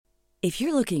If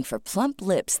you're looking for plump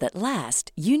lips that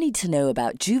last, you need to know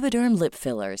about Juvederm lip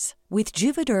fillers. With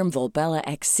Juvederm Volbella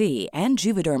XC and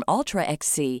Juvederm Ultra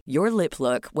XC, your lip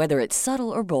look, whether it's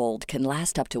subtle or bold, can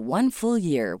last up to 1 full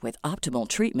year with optimal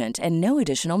treatment and no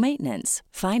additional maintenance.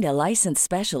 Find a licensed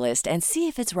specialist and see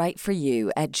if it's right for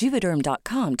you at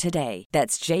Juvederm.com today.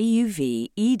 That's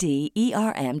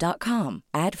JUVEDERM.com.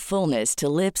 Add fullness to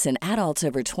lips in adults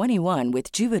over 21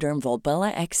 with Juvederm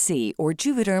Volbella XC or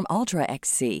Juvederm Ultra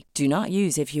XC. Do not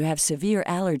use if you have severe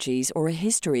allergies or a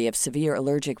history of severe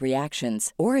allergic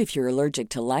reactions, or if you're allergic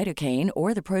to lidocaine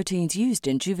or the proteins used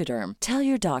in Juvederm. Tell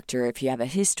your doctor if you have a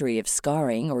history of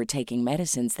scarring or taking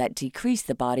medicines that decrease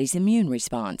the body's immune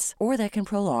response or that can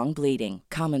prolong bleeding.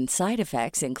 Common side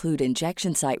effects include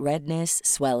injection site redness,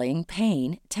 swelling,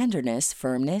 pain, tenderness,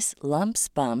 firmness, lumps,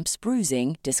 bumps,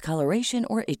 bruising, discoloration,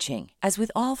 or itching. As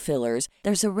with all fillers,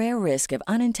 there's a rare risk of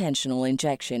unintentional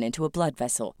injection into a blood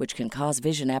vessel, which can cause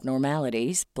vision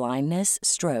abnormalities, blindness,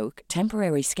 stroke,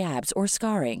 temporary scabs, or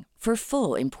scarring. For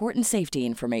full, important safety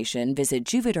information, visit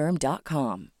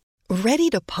Juvederm.com. Ready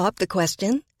to pop the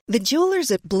question? The jewelers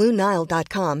at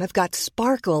BlueNile.com have got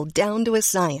sparkle down to a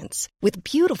science with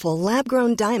beautiful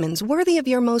lab-grown diamonds worthy of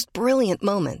your most brilliant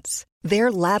moments.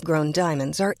 Their lab-grown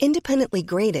diamonds are independently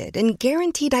graded and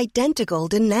guaranteed identical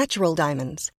to natural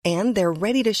diamonds, and they're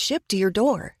ready to ship to your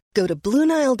door. Go to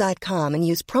BlueNile.com and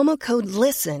use promo code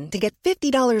LISTEN to get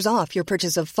 $50 off your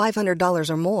purchase of $500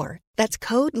 or more. That's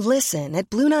code LISTEN at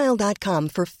BlueNile.com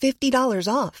for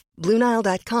 $50 off.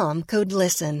 BlueNile.com, code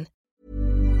LISTEN.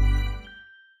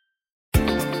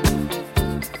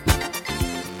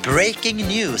 Breaking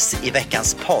news i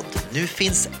veckans podd. Nu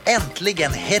finns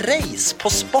äntligen Herreys på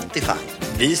Spotify.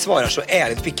 Vi svarar så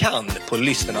ärligt vi kan på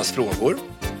lyssnarnas frågor.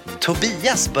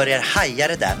 Tobias börjar haja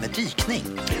det där med dykning.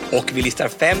 Och vi listar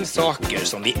 5 saker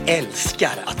som vi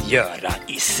älskar att göra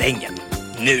i sängen.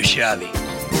 Nu kör vi!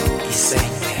 I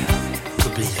sängen,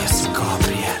 Tobias och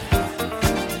Gabriel.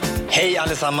 Hej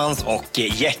allesammans och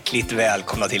hjärtligt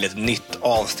välkomna till ett nytt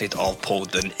avsnitt av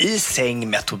podden I säng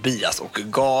med Tobias och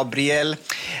Gabriel.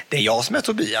 Det är jag som är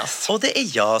Tobias. Och det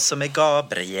är jag som är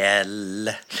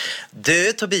Gabriel.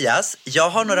 Du Tobias, jag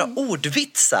har några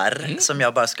ordvitsar som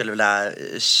jag bara skulle vilja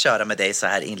köra med dig så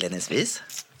här inledningsvis.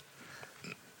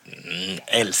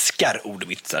 Älskar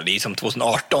ordvitsar. Det är som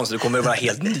 2018 så det kommer att vara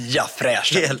helt nya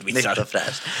fräscha helt ordvitsar. Nytt och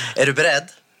fräscht. Är du beredd?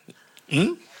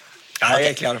 Ja, jag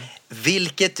är klar.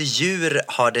 Vilket djur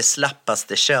har det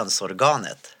slappaste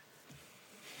könsorganet?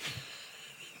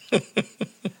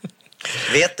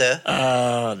 Vet du?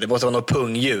 Det måste vara något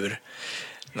pungdjur.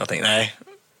 Någonting, nej.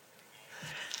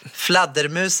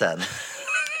 Fladdermusen.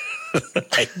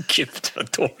 Nej, gud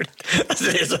vad dåligt. Alltså,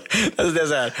 det är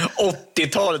så här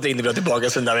 80-talet inne vi tillbaka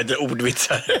så där vet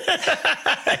ordvitsar.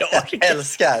 Jag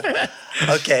älskar.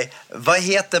 Okej, vad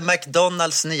heter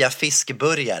McDonalds nya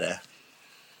fiskburgare?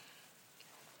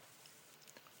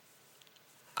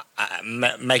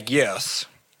 McGös.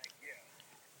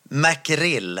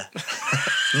 Makrill.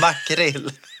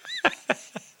 Makrill.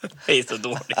 Det är så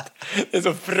dåligt. Det är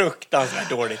så fruktansvärt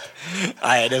dåligt.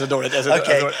 Nej, det är så dåligt.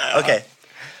 Okej.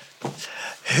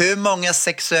 Hur många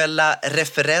sexuella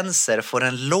referenser får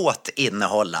en låt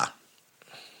innehålla?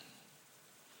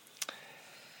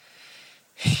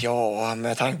 Ja,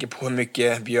 med tanke på hur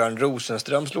mycket Björn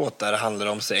Rosenströms låtar handlar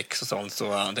om sex och sånt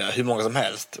så det är hur många som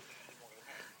helst.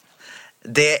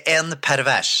 Det är en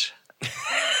pervers.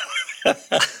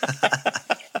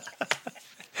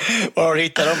 Var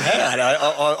hittar de här?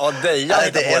 Av dig?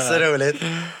 Det är så roligt.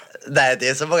 Nej, det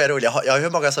är så många roliga. Jag har hur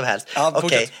många som helst. Ja,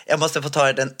 Okej, jag måste få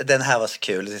ta den här var så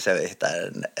kul. Så jag hittar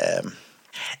den.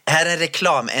 Här är en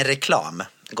reklam.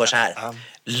 Det går så här.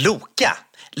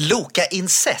 Loka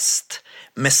incest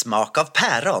med smak av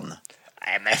päron.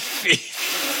 Nej, men fy.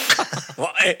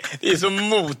 Det är så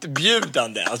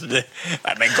motbjudande. Alltså nej,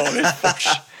 men Gabriel Fors.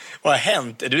 Vad har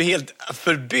hänt? Är du helt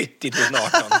förbytt i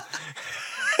 2018?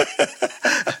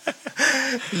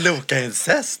 Loka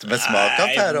incest med smak av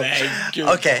päron. Nej, gud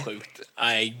Okej. vad sjukt.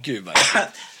 Nej, gud vad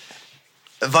sjukt.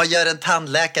 Vad gör en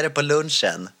tandläkare på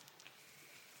lunchen?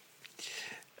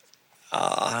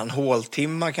 Ja, han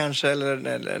håltimma kanske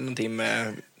eller någonting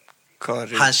med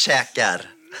curry. Han käkar.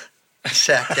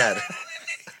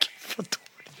 Vad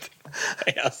dåligt.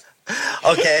 Alltså.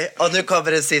 Okej, och nu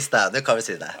kommer det sista.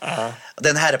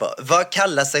 Den här är på. Vad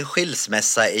kallas en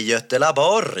skilsmässa i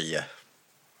Göteborg?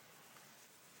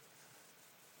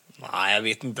 Nej, jag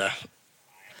vet inte.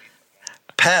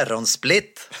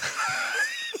 Päronsplitt.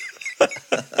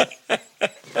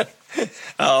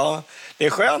 Ja, det är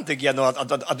skönt tycker jag nog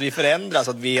att vi förändras,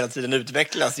 att vi hela tiden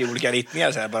utvecklas i olika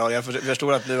riktningar. Så här bara. Jag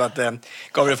förstår att nu att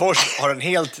Gabriel Fors har en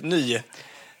helt ny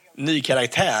ny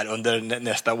karaktär under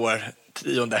nästa år.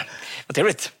 10. Vad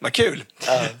trevligt, vad kul.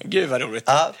 Gud vad roligt.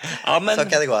 Ja, men, så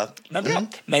kan det gå. Men, bra.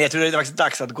 Men jag tror det är faktiskt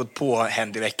dags att gå på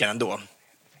Hänt i veckan ändå.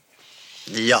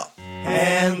 Ja.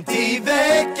 Hänt i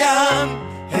veckan,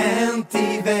 hänt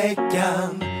i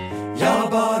veckan.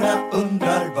 Jag bara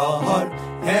undrar vad har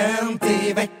hänt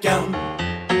i veckan.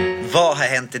 Vad har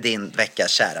hänt i din vecka,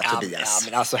 kära Tobias?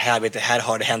 Ja, men alltså här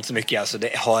har det hänt så mycket.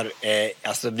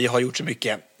 Alltså, vi har gjort så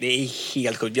mycket. Det är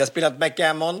helt sjukt. Vi har spelat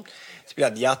backgammon,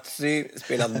 spelat Yatzy,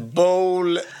 spelat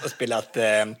bowl och spelat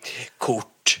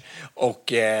kort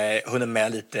och hunnit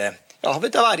med lite. Ja, har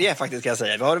vi tar varje faktiskt, kan jag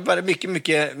säga. Vi har bara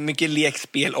mycket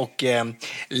lekspel och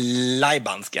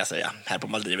lajban, ska jag säga, här på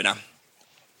Maldiverna.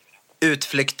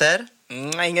 Utflykter?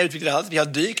 Inga utflykter alls. Vi har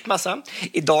dykt massa.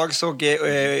 Idag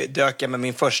dök jag med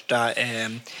min första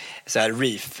så här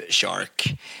reef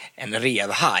shark. En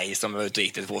revhaj som var ute och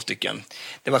gick till 2 stycken.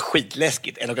 Det var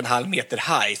skitläskigt. 1,5 meter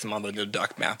haj som man var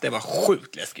dök med. Det var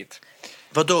sjukt läskigt.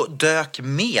 Vadå, dök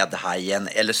med hajen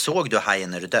eller såg du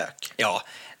hajen när du dök? Ja,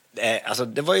 alltså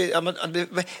det var ju,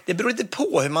 det beror lite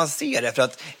på hur man ser det, för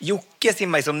att Jocke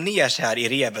simmar liksom ner så här i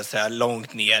revet så här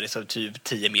långt ner, så typ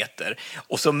 10 meter,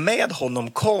 och så med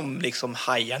honom kom liksom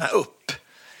hajarna upp,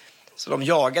 så de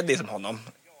jagade liksom honom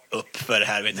upp för det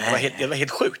här, det var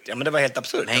helt sjukt, men det var helt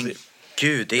absurt. Men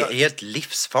gud, det är helt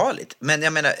livsfarligt. Men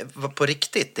jag menar, på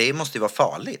riktigt, det måste ju vara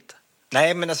farligt.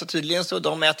 Nej, men alltså tydligen så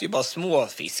de äter ju bara små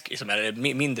fisk, som är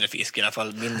mindre fisk, i alla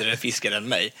fall mindre fiskar än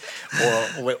mig.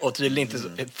 Och tydligen inte så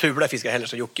fula fiskar heller,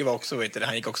 så Jocke var också, vet du,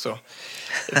 han gick också.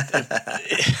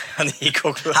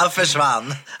 Han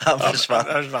försvann.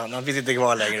 Han finns inte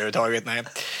kvar längre överhuvudtaget, nej.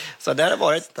 Så det har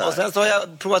varit. Och sen så har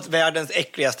jag provat världens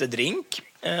äckligaste drink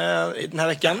i den här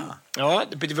veckan. Ja,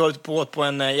 vi var på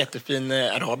en jättefin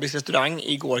arabisk restaurang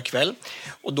igår kväll.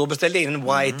 Och då beställde jag in en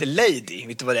White Lady.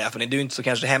 Vet du vad det är för? Du är inte så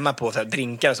kanske hemma på så här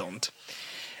drinkar och sånt.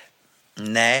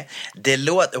 Nej,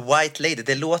 White Lady,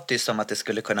 det låter ju som att det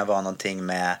skulle kunna vara någonting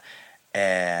med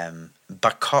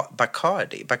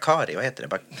Bacardi, vad heter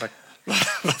det?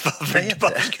 Varför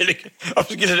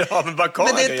skulle det ha med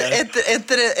Bacardi? Men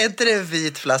är inte det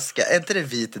vit flaska? Är inte det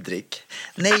vit dryck?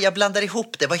 Nej, jag blandar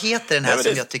ihop det. Vad heter den här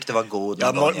som jag tyckte var god?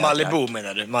 Ja, Malibu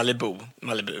menar du? Malibu.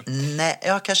 Nej,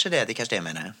 ja, kanske det. Det kanske det jag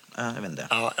menar. Jag vet inte.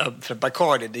 Ja, för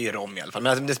Bacardi, det är ju rom i alla fall. Men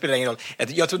alltså, det spelar ingen roll.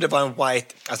 Jag trodde det var en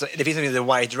white. Alltså, det finns en som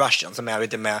heter White Russian som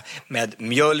är med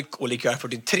mjölk och likör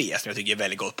 43 som jag tycker är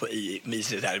väldigt gott på i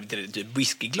det här typ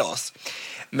whiskyglas.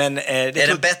 Men är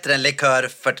det bättre än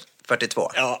likör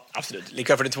 42? Ja, absolut.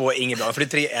 Likör 42 är inget bra.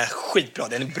 43 är skitbra.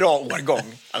 Det är en bra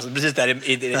årgång. Alltså precis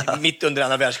där mitt under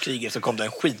andra världskriget så kom det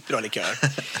en skitbra likör.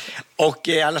 Och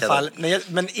i alla fall,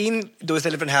 men in då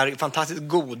istället för den här fantastiskt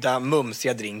goda,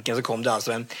 mumsiga drinken så kom det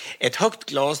alltså ett högt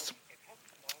glas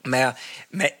med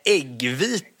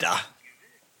äggvita.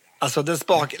 Alltså det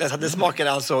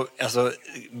smakade alltså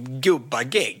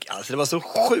gubbagegg. Alltså det var så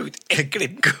sjukt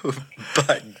äckligt.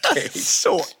 Gubbagegg.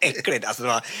 Så äckligt.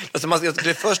 Alltså man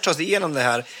skulle först ta sig igenom den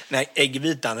här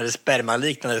äggvitan, eller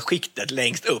spermaliknande skiktet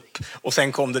längst upp. Och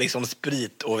sen kom det liksom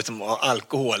sprit och liksom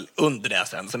alkohol under det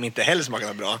sen, som inte heller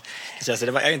smakade bra. Så alltså,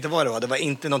 det var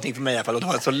inte någonting för mig i alla fall. Och det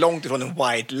var så långt ifrån en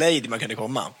White Lady man kunde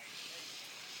komma.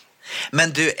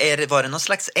 Men du, var det någon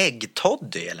slags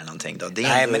äggtoddy eller någonting då? Det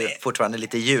är fortfarande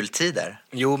lite jultider.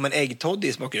 Jo, men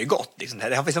äggtoddy smakar ju gott. Liksom.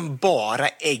 Det har liksom bara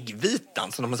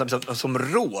äggvitan som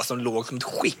rå, som låg som ett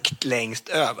skikt längst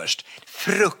överst.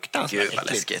 Fruktansvärt. Gud,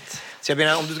 vad läskigt. Så jag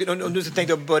menar, om du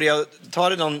tänkte börja ta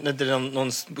dig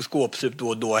någon skåpsup då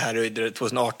och då här i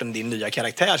 2018, din nya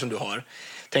karaktär som du har,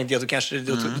 tänkte jag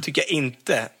då tycker jag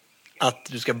inte att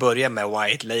du ska börja med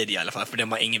White Lady i alla fall, för den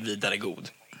var ingen vidare god.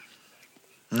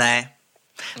 Nej,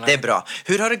 det är bra.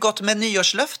 Hur har det gått med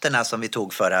nyårslöftena som vi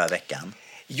tog förra veckan?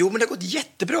 Jo, men det har gått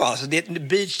jättebra. Alltså, det är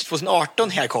Beach 2018,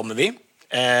 här kommer vi.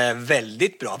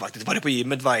 Väldigt bra faktiskt. Var det på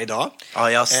gymmet varje dag.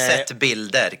 Ja, jag har sett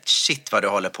bilder. Shit vad du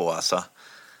håller på alltså.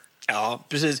 Ja,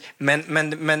 precis.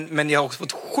 Men jag har också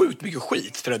fått sjukt mycket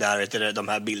skit för det där, de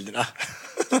här bilderna.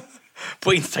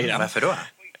 På Instagram. Varför då?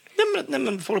 Nej,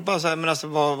 men folk bara så här, men alltså,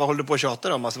 vad håller du på att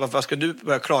tjata om? Alltså, varför ska du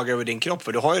börja klaga över din kropp?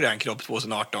 För du har ju redan kropp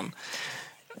 2018.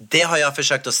 Det har jag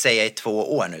försökt att säga i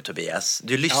 2 år nu, Tobias.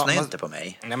 Du lyssnar ju inte på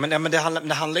mig. Nej, men det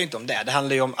handlar ju inte om det. Det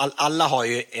handlar ju om, alla har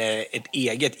ju ett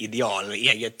eget ideal,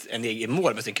 en egen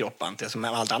mål med sin kropp, som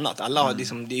med allt annat. Alla har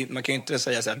liksom, man kan ju inte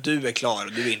säga så här, att du är klar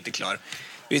och du är inte klar.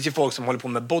 Det finns ju folk som håller på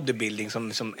med bodybuilding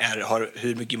som har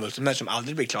hur mycket muskler som helst, som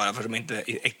aldrig blir klara för att de inte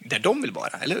är där de vill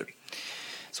vara, eller hur?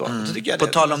 Så tycker jag på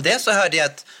tal om det så hörde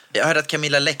jag att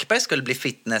Camilla Läckberg skulle bli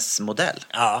fitnessmodell.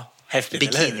 Ja, häftigt.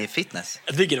 Bikini-fitness.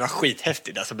 Jag tycker det var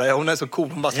skithäftigt. Alltså, hon är så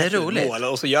cool. Hon bara sätter mål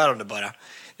och så gör hon det bara.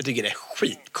 Jag tycker det är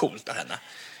skitcoolt av henne.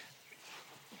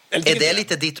 Är det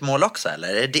lite ditt mål också,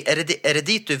 eller? Är det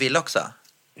dit du vill också?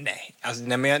 Nej, alltså,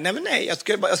 nej.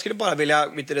 Jag skulle bara vilja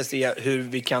se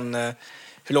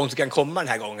hur långt vi kan komma den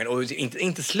här gången och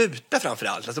inte sluta framför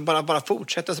allt. Alltså bara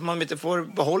fortsätta så man inte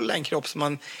får behålla en kropp som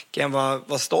man kan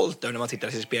vara stolt över när man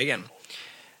tittar i spegeln.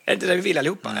 Är det inte det vi vill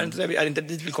allihopa? Är det inte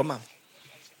dit vi vill komma?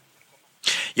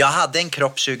 Jag hade en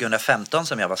kropp 2015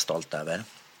 som jag var stolt över.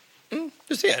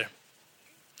 Du ser.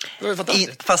 Det var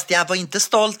fantastiskt. Fast jag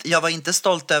var inte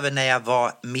stolt över när jag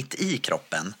var mitt i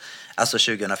kroppen. Alltså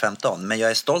 2015. Men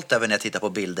jag är stolt över när jag tittar på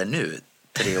bilder nu.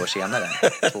 2 år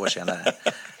senare.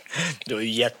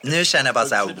 Nu känner jag bara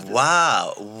så här,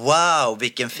 wow,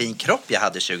 vilken fin kropp jag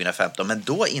hade 2015. Men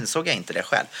då insåg jag inte det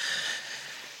själv.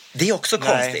 Det är också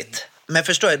konstigt. Men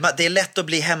förstår du, det är lätt att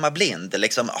bli hemmablind.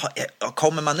 Liksom,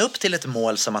 kommer man upp till ett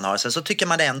mål som man har, sen så tycker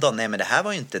man ändå, nej men det här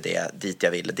var ju inte det dit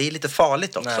jag ville. Det är lite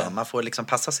farligt också. Nej. Man får liksom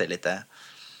passa sig lite.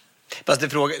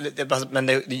 Men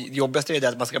det jobbigaste är det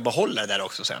att man ska behålla det där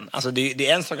också sen. Alltså det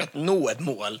är en sak att nå ett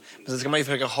mål, men sen ska man ju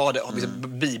försöka ha det och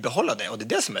bibehålla det. Och det är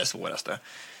det som är det svåraste.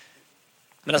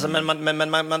 Men alltså,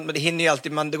 men det hinner ju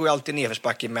alltid, det går ju alltid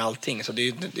nedförsbacke med allting. Så det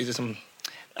är som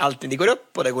allting, det går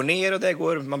upp och det går ner och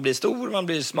man blir stor, man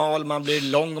blir smal, man blir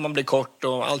lång och man blir kort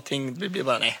och allting blir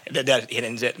bara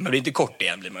man blir inte kort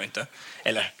igen, blir man ju inte.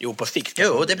 Eller jo, på sikt.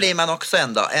 Jo, det blir man också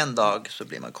en dag så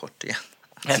blir man kort igen.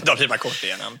 En dag blir man kort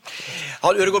igen.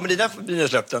 Hur det går med dina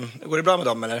nyårslöften? Går det bra med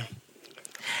dem eller?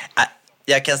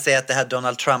 Jag kan säga att det här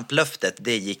Donald Trump-löftet,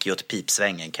 det gick ju åt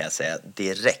pipsvängen kan jag säga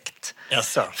direkt.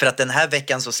 Jaså. För att den här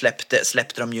veckan så släppte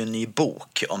de ju en ny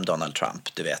bok om Donald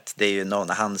Trump, du vet. Det är ju en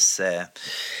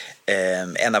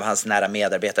av hans nära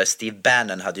medarbetare, Steve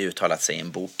Bannon, hade ju uttalat sig i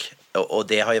en bok. Och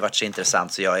det har ju varit så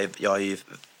intressant så jag har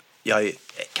ju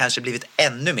kanske blivit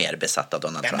ännu mer besatt av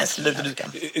Donald Trump. Men slutar du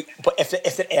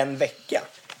efter en vecka?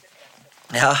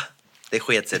 Ja, det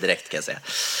sket sig direkt kan jag säga.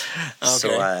 Okay.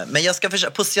 Så, men jag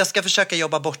ska försöka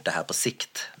jobba bort det här på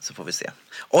sikt. Så får vi se.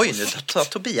 Oj, nu tar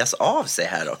Tobias av sig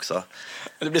här också.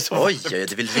 Det blir så. Oj,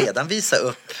 du vill redan visa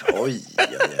upp. Oj.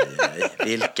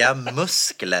 Vilka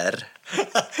muskler.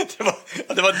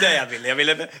 Det var det jag ville. Jag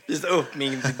ville visa upp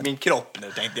min kropp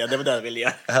nu, tänkte jag. Det var det jag ville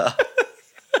göra. Ja.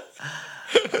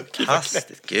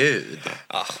 Fantastiskt, gud.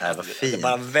 Det var fint. Det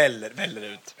bara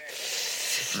väller ut.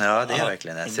 Ja, det är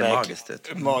verkligen det. Det ser magiskt ut.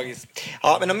 Magiskt.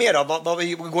 Ja, men mer då?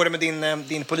 Vad går det med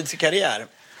din politiska karriär?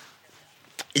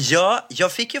 Ja,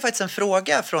 jag fick ju faktiskt en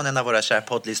fråga från en av våra kära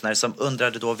poddlyssnare som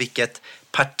undrade då vilket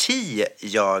parti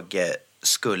jag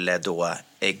skulle då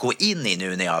gå in i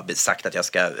nu när jag har sagt att jag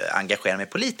ska engagera mig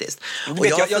politiskt. Och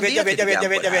jag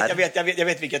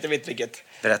vet vilket.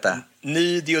 Berätta.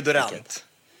 Ny deodorant.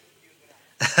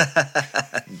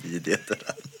 Ny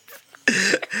deodorant.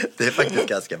 Det är faktiskt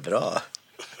ganska bra.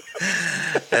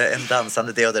 En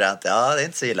dansande deodorant. Ja, det är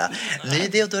inte så illa. Ny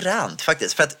deodorant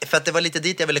faktiskt. För att det var lite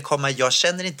dit jag ville komma. Jag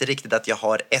känner inte riktigt att jag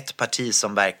har ett parti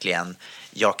som verkligen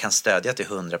jag kan stödja till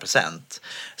 100%.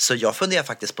 Så jag funderar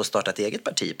faktiskt på att starta ett eget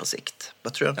parti på sikt.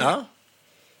 Vad tror du om det? Ja,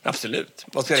 absolut.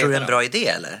 Vad ska tror du det är en bra idé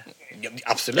eller? Ja,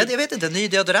 absolut. Jag vet inte, ny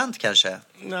deodorant kanske.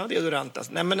 Ja, deodorant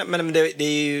alltså. Nej, men det är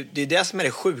ju det som är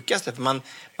det sjukaste. För man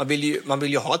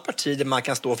vill ju ha ett parti där man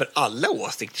kan stå för alla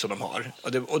åsikter som de har.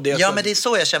 Men det är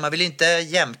så jag känner, man vill ju inte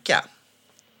jämka.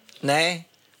 Nej,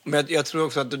 men jag tror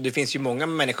också att det finns ju många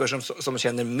människor som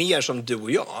känner mer som du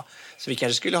och jag. Så vi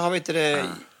kanske skulle ha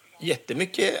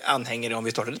jättemycket anhängare om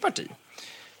vi startade ett parti.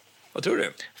 Vad tror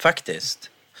du? Faktiskt.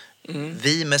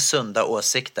 Vi med sunda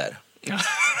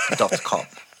åsikter.com.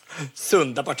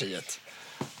 Sunda partiet.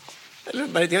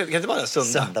 Eller kan det vara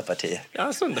sunda? Sunda partiet.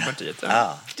 Ja, sunda partiet.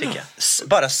 Ja, tycker jag.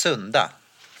 Bara sunda.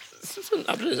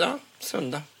 Sunda, precis. Ja,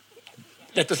 sunda.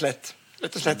 Rätt och slätt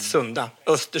sunda.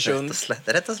 Östersund.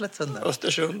 Rätt och slätt sunda.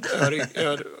 Östersund.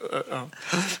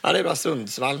 Ja, det är bara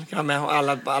Sundsvall. Kan med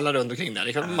alla runt omkring där.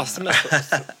 Det kan vara massor med.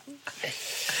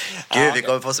 Gud, vi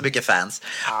kommer få så mycket fans.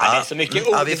 Ja, det är så mycket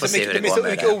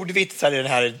ordvitsar i den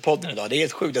här podden idag. Det är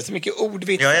helt sjukt. Det är så mycket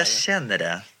ordvitsar. Ja, jag känner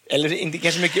det. Eller inte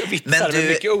kanske mycket vitsar, men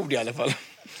mycket ord i alla fall.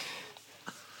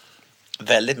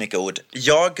 Väldigt mycket ord.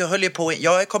 Jag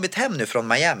har kommit hem nu från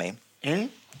Miami.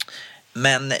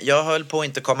 Men jag höll på att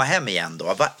inte komma hem igen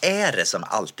då. Vad är det som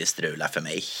alltid strular för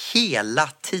mig? Hela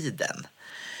tiden.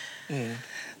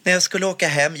 När jag skulle åka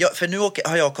hem. För nu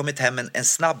har jag kommit hem en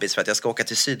snabbis för att jag ska åka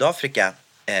till Sydafrika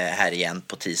här igen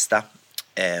på tisdag.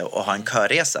 Och ha en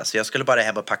körresa. Så jag skulle bara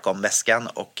hem och packa om väskan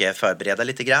och förbereda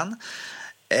lite grann.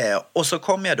 Och så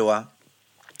kom jag då.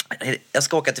 Jag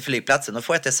ska åka till flygplatsen och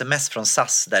får ett sms från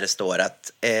SAS där det står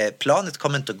att planet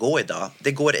kommer inte att gå idag.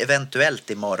 Det går eventuellt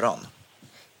imorgon.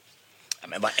 Ja,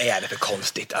 men vad är det för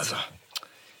konstigt alltså?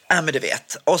 Ja, men du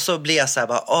vet. Och så blir jag så här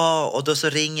bara, och då så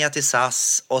ringer jag till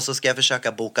SAS och så ska jag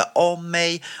försöka boka om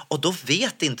mig. Och då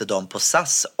vet inte de på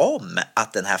SAS om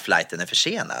att den här flighten är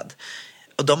försenad.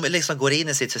 Och de liksom går in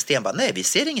i sitt system och bara, nej, vi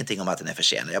ser ingenting om att den är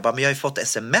försenad. Jag bara, men jag har ju fått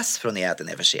sms från er att den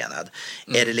är försenad.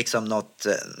 Är det liksom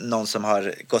någon som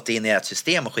har gått in i ert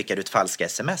system och skickar ut falska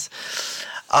sms?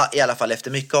 Ja, i alla fall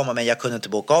efter mycket om, men jag kunde inte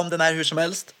boka om den här hur som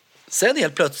helst. Sen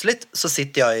helt plötsligt så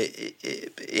sitter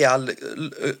jag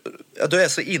då är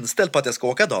jag så inställd på att jag ska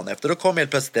åka dagen efter. Då kommer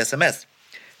helt plötsligt sms.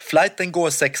 Flighten går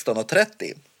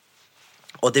 16:30.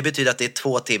 Och det betyder att det är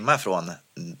 2 timmar från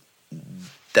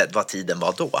vad tiden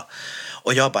var då.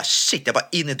 Och jag bara shit, jag bara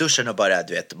in i duschen och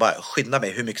bara skynda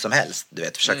mig hur mycket som helst,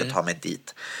 försöka ta mig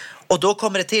dit. Och då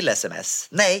kommer det till sms.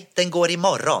 Nej, den går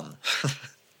imorgon.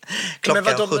 Klockan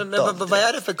 17. Vad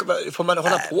är det för, får man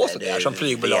hålla på så där som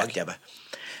flygbolag?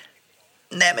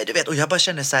 Nej, men du vet, och jag bara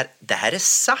känner så här, det här är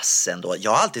SAS ändå.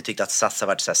 Jag har alltid tyckt att SAS har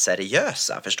varit så här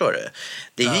seriösa, förstår du?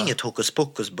 Det är ju inget hokus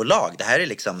pokus-bolag, det här är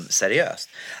liksom seriöst.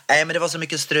 Nej, men det var så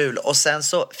mycket strul och sen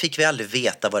så fick vi aldrig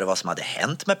veta vad det var som hade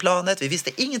hänt med planet. Vi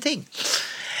visste ingenting.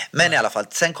 Men i alla fall,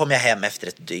 sen kom jag hem efter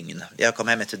ett dygn. Jag kom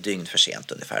hem efter ett dygn för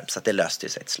sent ungefär, så att det löste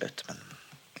sig till slut. Men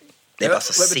det var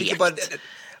så segt.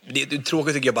 Det är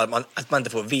tråkigt tycker jag bara att man inte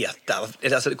får veta.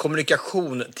 Alltså,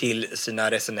 kommunikation till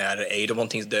sina resenärer är ju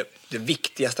någonting det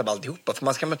viktigaste av alltihopa. För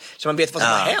så man vet vad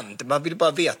som har hänt. Man vill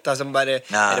bara veta,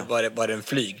 var det en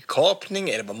flygkapning?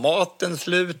 Eller var maten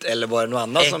slut? Eller var det något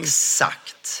annat som...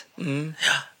 Exakt.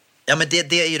 Ja, men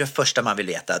det är ju det första man vill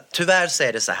veta. Tyvärr så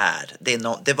är det så här.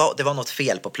 Det var något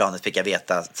fel på planet, fick jag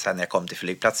veta sen jag kom till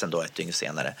flygplatsen då ett dygn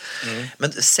senare.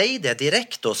 Men säg det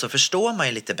direkt då, så förstår man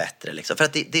ju lite bättre. Liksom. För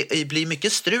att det blir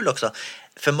mycket strul också.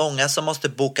 För många som måste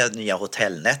boka nya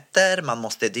hotellnätter.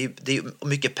 Det är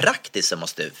mycket praktiskt som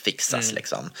måste fixas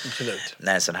liksom,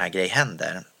 när en sån här grej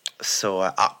händer.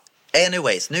 Så ja.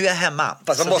 Anyways, nu är jag hemma.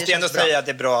 Fast man måste ju ändå säga att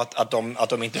det är bra att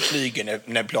de inte flyger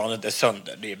när planet är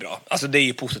sönder. Det är bra. Alltså det är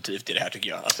ju positivt i det här tycker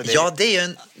jag. Alltså, det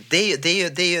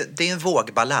är ju en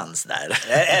vågbalans där.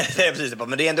 Det är precis,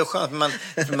 men det är ändå skönt.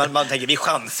 Man tänker, vi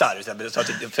chansar så att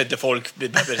för att folk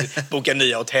bokar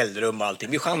nya hotellrum och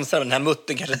allting. Vi chansar, den här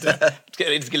mutten kanske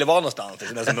inte skulle vara någonstans.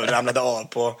 Den som ramlade av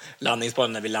på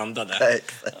landningsbanan när vi landade.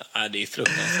 Det är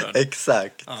fruktansvärt.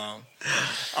 Exakt.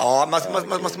 Ja,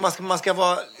 man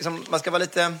ska vara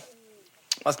lite...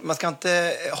 Man ska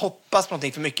inte hoppas på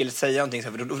någonting för mycket eller säga någonting,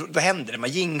 för då händer det. Man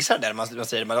jinxar där. Man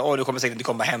säger du kommer säkert inte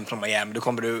komma hem från Miami.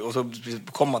 Och så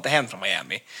kommer man inte hem från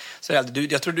Miami. Så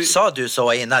jag tror du... Sa du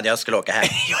så innan jag skulle åka hem?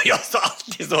 Jag sa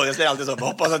alltid så. Jag säger alltid så. Jag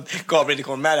hoppas att Gabriel inte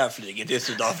kommer med det här flyget till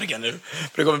Sydafrika nu.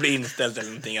 För det kommer bli inställt eller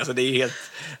någonting. Alltså det är helt...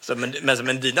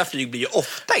 Men dina flyg blir ju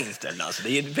ofta inställda. Alltså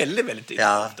det är väldigt, väldigt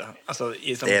ofta. Alltså,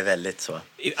 det är väldigt så.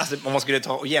 Alltså, om man skulle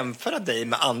ta och jämföra dig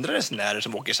med andra resenärer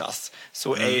som åker SAS,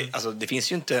 så är alltså, det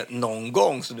finns ju inte någon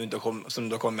gång som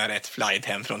du kommer med rätt flight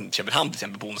hem från Köpenhamn till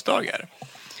exempel på onsdagar.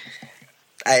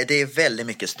 Nej, det är väldigt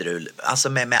mycket strul. Alltså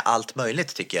med allt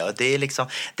möjligt tycker jag. Det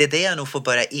är det jag nog får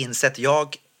börja inse att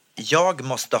jag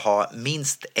måste ha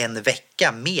minst en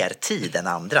vecka mer tid än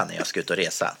andra när jag ska ut och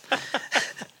resa.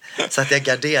 Så att jag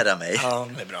garderar mig. Ja,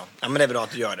 det är bra. Ja, men det är bra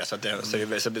att du gör det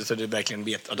så du verkligen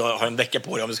vet att du har en vecka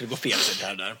på dig om det skulle gå fel så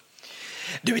här där.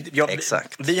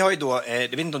 Exakt. Vi har ju då, jag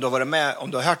vet inte om du har varit med,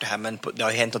 om du har hört det här, men det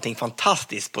har hänt något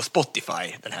fantastiskt på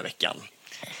Spotify den här veckan.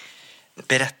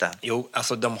 Berätta. Jo,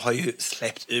 alltså de har ju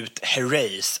släppt ut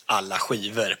Herreys alla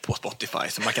skivor på Spotify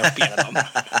så man kan spela dem.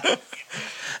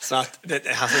 Så att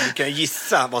alltså, du kan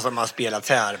gissa vad som har spelats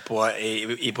här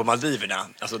på Maldiverna.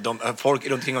 Alltså folk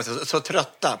runt omkring är så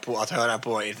trötta på att höra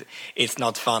på It's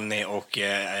Not Funny och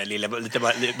lite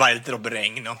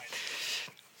regn.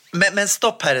 Men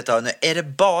stopp här ett tag nu.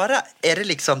 Är det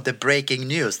liksom the breaking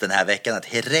news den här veckan att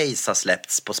Herreys har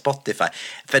släppts på Spotify?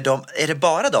 För är det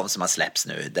bara de som har släppts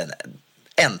nu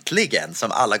äntligen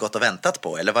som alla gått och väntat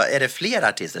på? Eller är det fler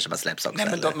artister som har släppts också?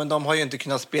 Nej, men de har ju inte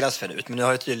kunnat spelas förut. Men nu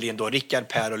har ju tydligen då Rickard,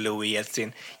 Per och Louis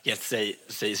gett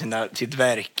sitt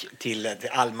verk till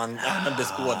allmän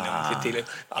beskådning. Till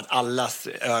att allas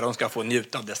öron ska få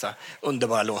njuta av dessa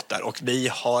underbara låtar. Och vi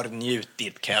har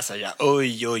njutit, kan jag säga.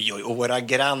 Oj. Och våra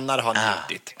grannar har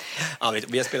njutit. Ja,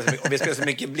 vi har spelat så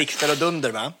mycket blixtar och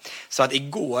dunder, va? Så att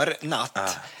igår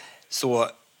natt så...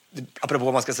 Apropå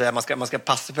vad man ska säga, man ska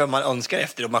passa för vad man önskar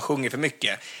efter och man sjunger för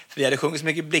mycket. För vi hade sjungit så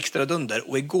mycket blixtar och dunder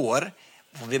och igår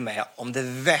var vi med om det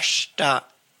värsta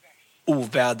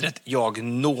ovädret jag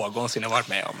någonsin har varit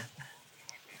med om.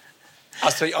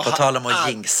 Alltså, på tal om att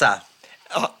jinxa.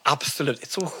 Ja,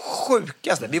 absolut. Så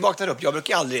sjukaste. Vi vaknar upp. Jag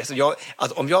brukar aldrig...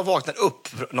 om jag vaknar upp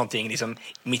för någonting liksom,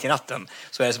 mitt i natten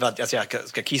så är det så att jag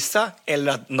ska kissa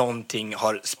eller att någonting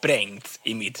har sprängts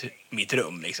i mitt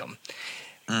rum. Liksom.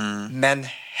 Men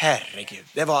herregud.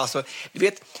 Det var alltså... Du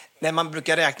vet, när man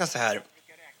brukar räkna så här...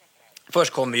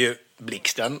 Först kommer ju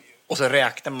blixten och så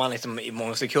räknar man liksom, i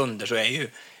många sekunder så är ju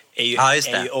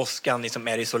åskan liksom,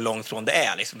 är det så långt från det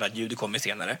är. Liksom, för att ljudet kommer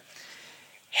senare.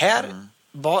 Här...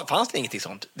 fanns det ingenting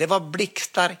sånt. Det var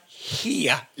blixtar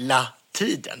hela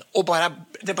tiden. Och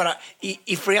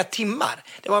i flera timmar.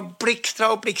 Det var blixtra.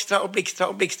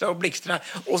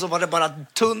 Och så var det bara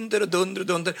tunder och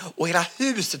dunder. Och hela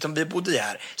huset som vi bodde i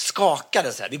här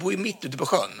skakade så här. Vi bor ju mitt ute på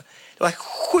sjön. Det var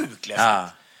sjukt läskigt. Ja.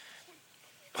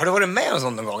 Har du varit med om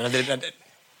sånt någon gång?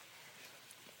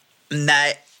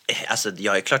 Nej, alltså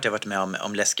jag är klart jag har varit med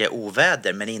om läskiga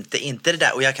oväder. Men inte det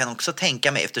där. Och jag kan också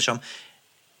tänka mig eftersom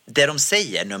det de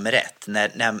säger, nummer 1,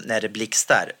 när det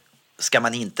blixtar ska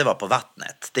man inte vara på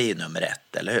vattnet. Det är ju nummer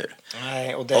 1, eller hur?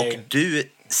 Nej,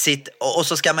 och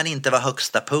så ska man inte vara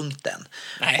högsta punkten.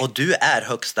 Nej. Och du är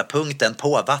högsta punkten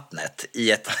på vattnet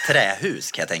i ett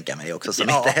trähus kan jag tänka mig också, som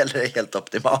inte heller är helt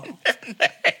optimalt.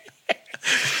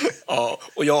 Ja,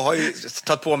 och jag har ju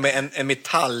tagit på mig en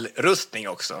metallrustning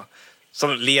också.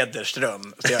 Som leder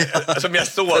ström. Som jag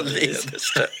såg.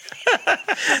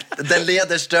 Den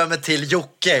leder strömmen till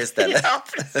Jocke istället. Ja,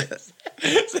 precis.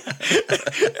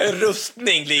 En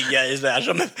rustning ligger i så här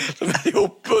som är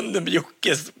ihopbunden med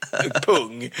Jockes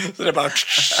pung. Så det bara...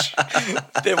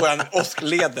 Det var en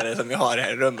åskledare som jag har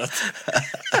här i rummet.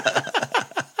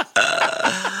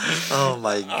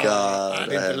 Oh my god. Ja,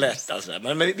 det är inte lätt alltså.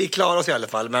 Men vi klarar oss i alla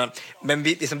fall. Men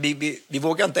vi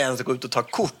vågar inte ens gå ut och ta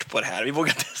kort på det här. Vi vågar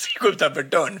inte ens gå ut över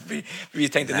dörren. Vi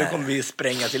tänkte nu kommer vi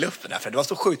spränga till luften här. För det var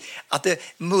så sjukt att det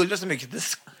mullrade så mycket. Det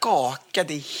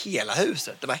skakade i hela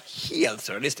huset. Det var helt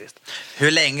surrealistiskt.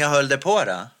 Hur länge höll det på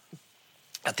då?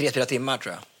 3-4 timmar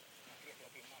tror jag.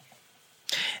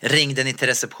 Ringde ni till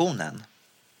receptionen?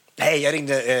 Nej, jag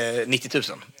ringde 90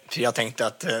 000. För jag tänkte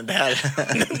att det här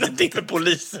är för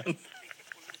polisen.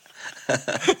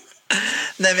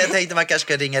 Nej, men jag tänkte man kanske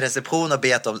ska ringa reception och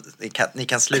be att ni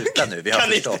kan sluta nu. Vi har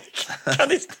förstått.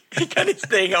 Kan ni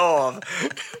stänga av?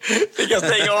 Ni kan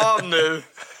stänga av nu.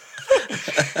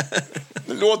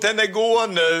 Låt henne gå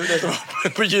nu. Det är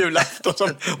på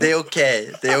julafton. Det är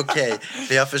okej.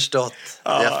 Vi har förstått. Vi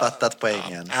har fattat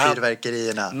poängen.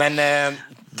 Fyrverkerierna. Men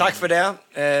tack för det,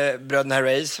 bröderna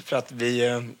Herreys, för att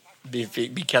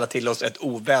vi kallar till oss ett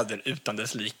oväder utan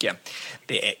dess like.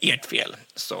 Det är ert fel.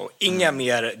 Så inga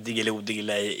mer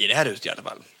Diggiloo-Diggiley i det här huset i alla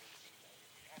fall.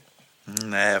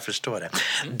 Nej, jag förstår det.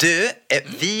 Du,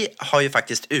 vi har ju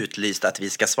faktiskt utlyst att vi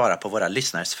ska svara på våra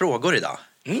lyssnares frågor idag.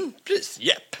 Precis,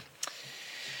 japp.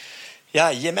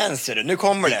 Jajamän, ser du. Nu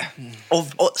kommer det.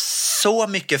 Och så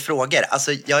mycket frågor.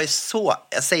 Alltså, jag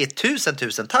säger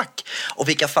tusen tack. Och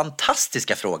vilka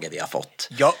fantastiska frågor vi har fått.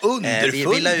 Ja,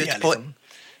 underfundiga liksom.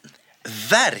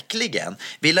 Verkligen.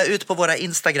 Vi la ut på våra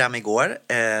Instagram igår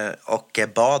och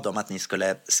bad om att ni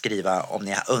skulle skriva om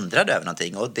ni undrade över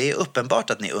någonting. Och det är uppenbart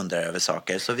att ni undrar över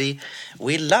saker. Så we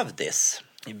love this.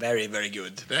 Very, very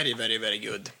good. Very, very, very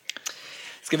good.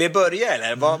 Ska vi börja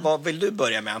eller? Vad vill du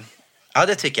börja med? Ja,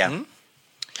 det tycker jag.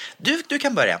 Du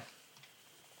kan börja.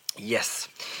 Yes.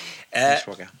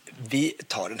 Vi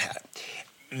tar den här.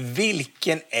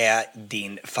 Vilken är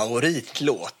din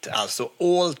favoritlåt, alltså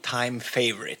all time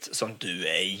favorite, som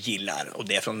du gillar? Och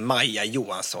det är från Maja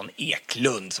Johansson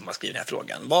Eklund som har skrivit den här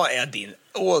frågan. Vad är din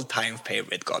all time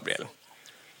favorite, Gabriel?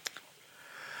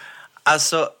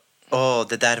 Alltså,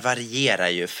 det där varierar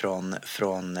ju från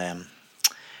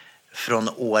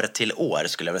år till år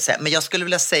skulle jag vilja säga. Men jag skulle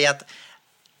vilja säga att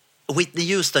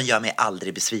Whitney Houston gör mig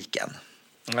aldrig besviken.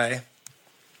 Nej.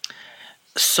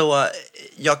 Så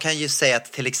jag kan ju säga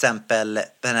att till exempel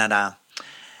den här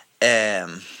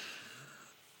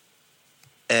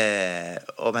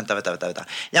vänta.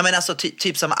 Ja, men alltså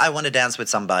typ som I Wanna Dance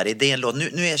With Somebody. Det är en låt,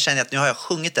 nu känner jag att nu har jag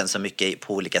sjungit den så mycket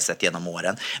på olika sätt genom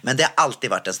åren. Men det har alltid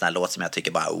varit en sån här låt som jag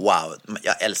tycker bara wow,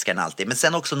 jag älskar den alltid. Men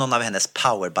sen också någon av hennes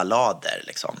powerballader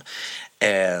liksom.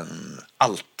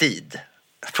 Alltid.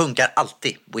 Funkar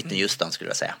alltid, Whitney Houston skulle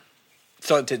jag säga.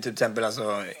 Så till exempel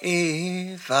alltså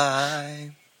If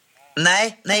I...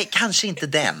 Nej, kanske inte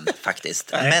den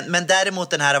faktiskt. Men däremot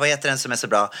den här, vad heter den som är så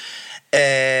bra?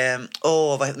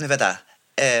 Vänta.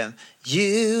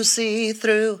 You see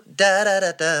through da.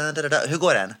 Hur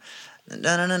går den? I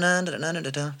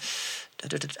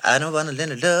don't wanna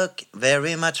look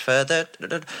very much further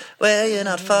where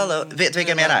you're not follow. Vet du vilka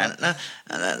jag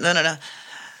menar?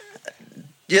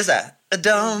 Just det.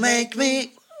 Don't make me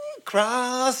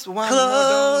Cross one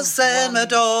Close my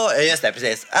door. Just det,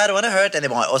 precis. I don't wanna hurt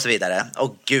anymore. Och så vidare.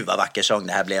 Och gud vad vacker sång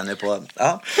det här blev nu på.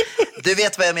 Ja. Du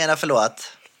vet vad jag menar för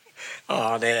låt?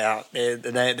 Ja,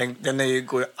 den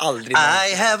går ju aldrig.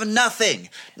 I have nothing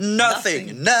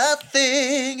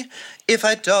if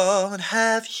I don't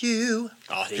have you.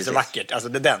 Ja, det är så vackert. Alltså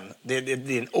det är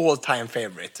en all time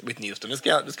favorite, Whitney Houston.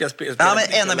 Det ska spela. Ja, men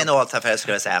en av mina all time favorites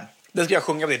skulle jag säga. Det ska jag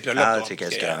sjunga vid ditt bröllop. Ja, det tycker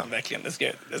jag ska. Verkligen, det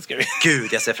ska vi.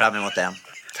 Gud, jag ser fram emot det.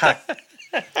 Tack.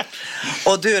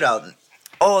 Och du då?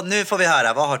 Nu får vi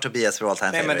höra, vad har Tobias för all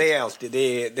time favorite? Nej, men det är alltid,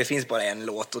 det finns bara en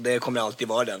låt och det kommer alltid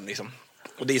vara den liksom.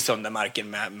 Och det är Söndermarken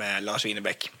med Lars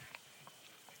Winnerbäck.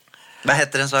 Vad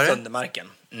heter den, sa du?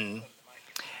 Söndermarken.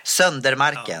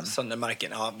 Söndermarken. Ja,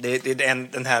 Söndermarken. Ja, det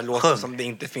är den här låten som det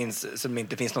inte finns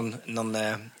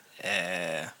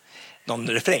någon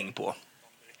refräng på.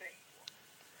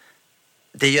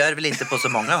 Det gör väl inte på så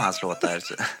många av hans låtar.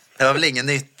 Det var väl inget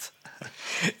nytt.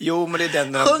 Jo, men det är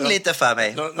den. Sjung lite för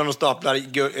mig. När de staplar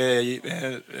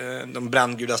de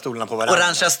brandgula stolarna på varandra.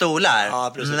 Orangea stolar?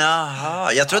 Ja, precis.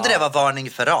 Jaha, jag trodde det var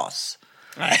varning för ras.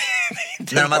 Nej,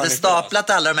 när de hade staplat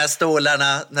alla de här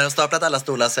stolarna, när de staplat alla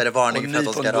stolar så är det varning för att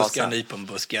de ska rasa.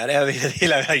 Nyponbuskar. Jag vet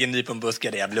hela vägen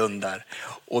nyponbuskar där jag blundar.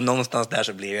 Och någonstans där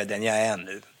så blir jag den jag är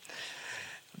nu.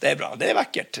 Det är bra, det är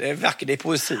vackert. Det är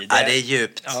poesi. Det är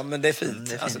djupt. Ja, men det är fint.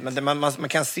 Det är fint. Alltså, men man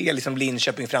kan se liksom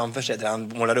Linköping framför sig där han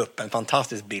målar upp en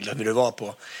fantastisk bild av hur det var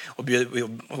på och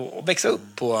växa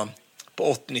upp på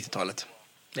 80-90-talet.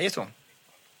 Det är så.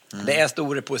 Det är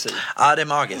stor poesi. Ja, det är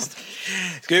magiskt.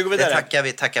 Ska vi gå vidare?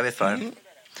 Det tackar vi för.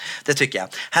 Det tycker jag.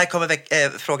 Här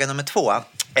kommer fråga nummer 2.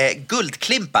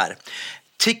 Guldklimpar.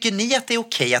 Tycker ni att det är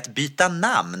okej att byta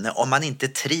namn om man inte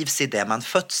trivs i det man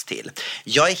fötts till?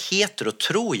 Jag är hetero,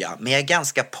 tror jag, men jag är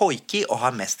ganska pojkig och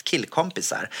har mest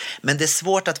killkompisar. Men det är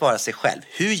svårt att vara sig själv.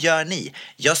 Hur gör ni?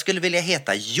 Jag skulle vilja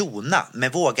heta Jona,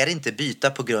 men vågar inte byta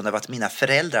på grund av att mina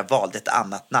föräldrar valde ett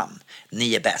annat namn.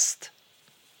 Ni är bäst.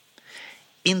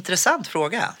 Intressant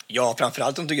fråga. Ja,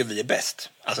 framförallt om tycker vi är bäst.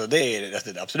 Alltså det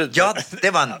är absolut. Ja,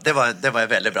 det var en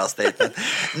väldigt bra statement.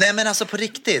 Nej, men alltså på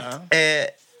riktigt.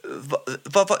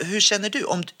 Hur känner du?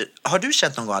 Har du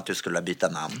känt någon gång att du skulle byta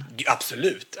namn?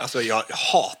 Absolut. Alltså jag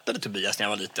hatade Tobias när jag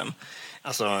var liten.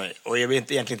 Alltså, och jag vill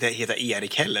egentligen inte heta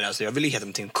Erik heller. Alltså, jag ville heta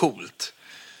någonting coolt.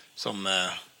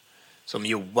 Som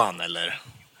Johan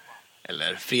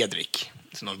eller Fredrik.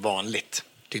 Så något vanligt,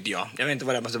 tyckte jag. Jag vet inte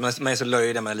vad det är. Man är så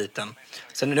löjlig när man är liten.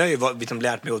 Sen nu har jag ju liksom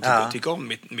lärt mig att tycka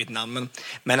om mitt namn.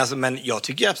 Men jag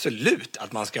tycker absolut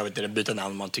att man ska byta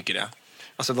namn om man tycker det.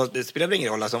 Alltså, det spelar väl ingen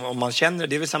roll. Alltså, om man känner,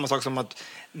 det är väl samma sak som att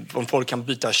om folk kan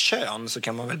byta kön så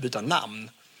kan man väl byta namn.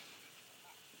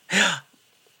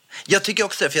 Jag tycker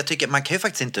också det, för jag tycker man kan ju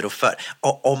faktiskt inte rå för.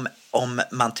 Om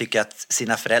man tycker att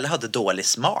sina föräldrar hade dålig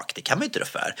smak, det kan man ju inte rå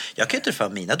för. Jag kan ju inte rå för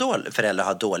att mina föräldrar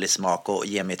har dålig smak och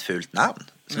ger mig ett fult namn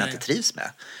som jag inte trivs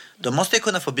med. Då måste jag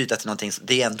kunna få byta till någonting.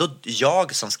 Det är ändå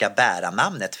jag som ska bära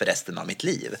namnet för resten av mitt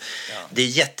liv. Ja. Det är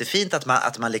jättefint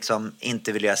att man liksom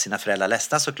inte vill göra sina föräldrar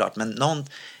ledsna såklart. Men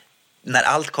när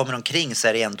allt kommer omkring så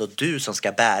är det ändå du som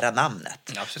ska bära namnet.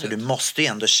 Absolut. Så du måste ju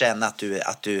ändå känna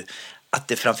att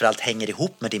det framförallt hänger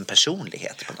ihop med din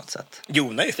personlighet på något sätt.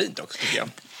 Jona är fint också, tycker jag.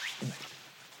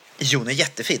 Jona är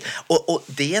jättefint. Och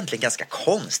det är egentligen ganska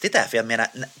konstigt där. För jag menar,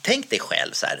 tänk dig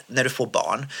själv så här, när du får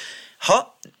barn.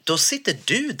 Då sitter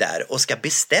du där och ska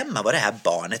bestämma vad det här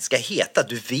barnet ska heta.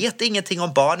 Du vet ingenting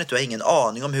om barnet, du har ingen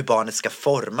aning om hur barnet ska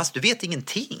formas. Du vet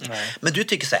ingenting. Nej. Men du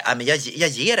tycker så här, men jag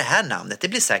ger det här namnet, det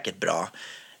blir säkert bra.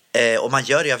 Och man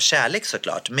gör det av kärlek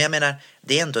såklart. Men jag menar,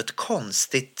 det är ändå en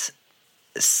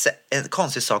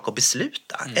konstig sak att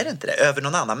besluta. Är det inte det? Över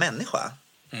någon annan människa.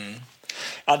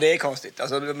 Ja, det är konstigt.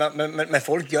 Alltså, men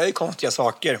folk gör ju konstiga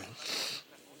saker.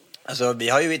 Alltså, vi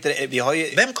har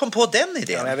ju... Vem kom på den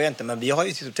idén? Ja, jag vet inte, men vi har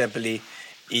ju till exempel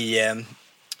i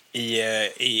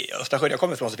Östersjö jag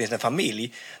kommer ifrån så finns det en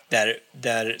familj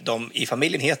där de i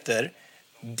familjen heter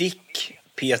Dick,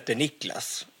 Peter,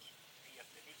 Niklas.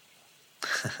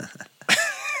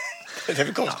 Det är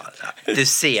väl konstigt. Ja, du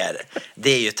ser, det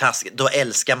är ju taskigt. Då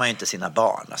älskar man ju inte sina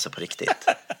barn, alltså på riktigt.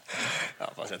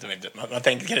 Ja, fast man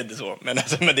tänker kanske inte så, men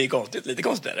det är konstigt, lite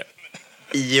konstigt är det.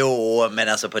 Jo, men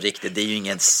alltså på riktigt, det är ju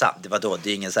ingen det är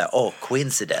ju ingen så här,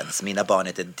 coincidence. Mina barn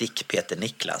heter Dick, Peter,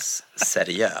 Niklas.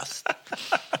 Seriöst.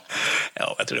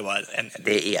 Ja, jag tror det var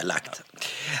det är elakt.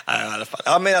 Ja, i alla fall.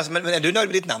 Ja, men är du nöjd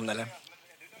med ditt namn, eller?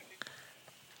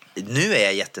 Nu är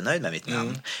jag jättenöjd med mitt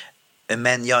namn.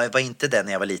 Men jag var inte den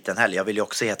när jag var liten heller. Jag vill ju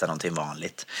också heta någonting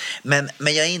vanligt. Men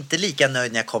jag är inte lika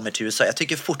nöjd när jag kommer till USA. Jag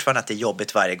tycker fortfarande att det är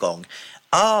jobbigt varje gång.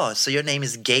 So your name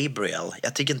is Gabriel.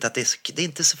 Jag tycker inte att det är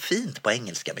inte så fint på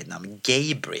engelska, mitt namn.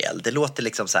 Gabriel. Det låter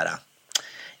liksom så här.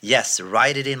 Yes,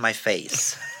 write it in my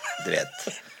face. Du vet.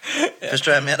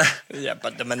 Förstår jag menar? Ja,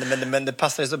 men det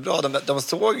passar ju så bra. De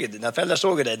såg ju, dina föräldrar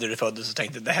såg ju dig när du föddes och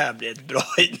tänkte det här blir ett bra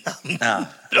namn. Ja.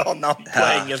 Bra namn på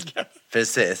engelska.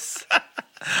 Precis.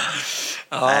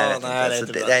 Ja,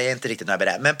 jag är inte riktigt nöjd med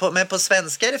det. Men på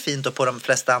svenska är det fint och på de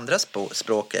flesta andra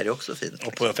språk är det också fint.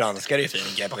 Och på franska är det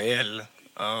fint. Gabriel.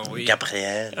 Oh, oui.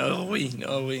 Gabriel. Oh, oui.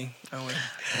 Oh, oui. Oh, oui.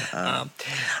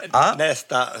 Ja.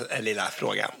 Nästa lilla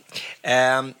fråga.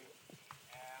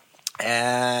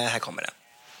 Här kommer den.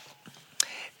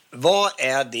 Vad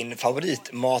är din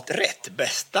favoritmaträtt?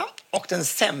 Bästa och den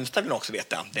sämsta vill man också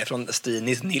veta. Det är från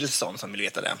Stinis Nilsson som vill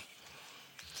veta det.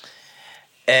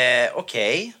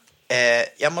 Okej.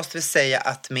 Jag måste väl säga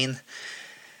att min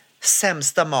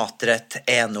sämsta maträtt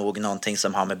är nog någonting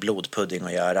som har med blodpudding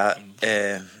att göra.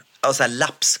 Och så här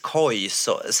lapskoj,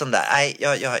 sån där. Nej,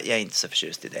 jag är inte så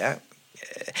förtjust i det.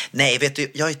 Nej, vet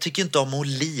du, jag tycker inte om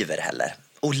oliver heller.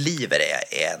 Oliver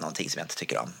är någonting som jag inte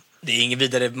tycker om. Det är ingen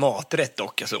vidare maträtt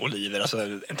dock, alltså oliver, alltså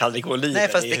en tallrik oliver. Nej,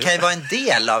 fast det kan ju vara en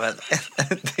del av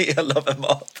en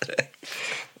maträtt.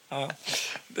 Ja,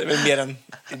 det är väl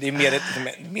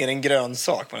mer en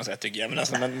grönsak på något sätt tycker jag. Men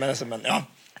ja,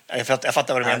 jag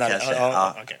fattar vad du menar. Kanske,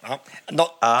 Okay.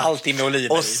 Alltid med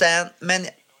oliver. Och sen, men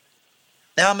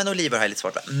oliver har jag lite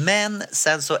svårt med. Men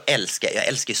sen så älskar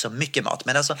jag ju så mycket mat.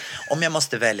 Men alltså, om jag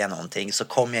måste välja någonting så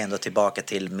kommer jag ändå tillbaka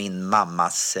till min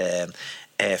mammas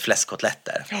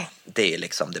fläskkotletter. Ja. Det är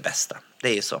liksom det bästa. Det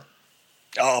är ju så.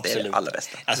 Ja, absolut. Det är det allra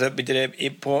bästa. Alltså,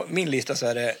 på min lista så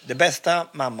är det bästa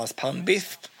mammas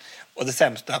pannbiff och det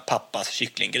sämsta pappas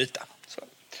kycklinggryta. Så.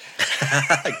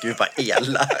 Gud vad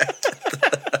elakt.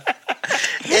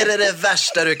 Är det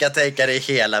värsta du kan tänka dig i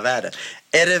hela världen?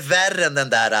 Är det värre än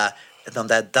de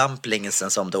där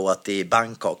dumplingsen som du åt i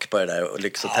Bangkok på det där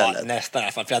lyxhotellet? Ja, nästan i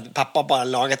alla fall. För att pappa bara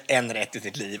lagat en rätt i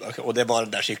sitt liv och det var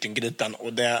den där kycklinggrytan.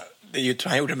 Och det är ju, tror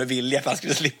han gjorde det med vilja för att han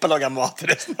skulle slippa laga mat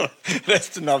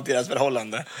resten av deras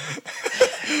förhållande.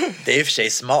 Det är i och för sig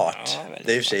smart. Ja,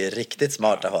 det är i och för sig riktigt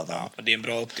smart av honom. Ja, det är en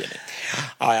bra uppdelning.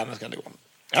 Ja, men ska det gå.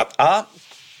 Ja.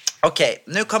 Okej,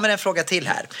 nu kommer en fråga till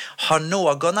här. Har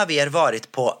någon av er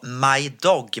varit på My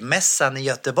Dog-mässan i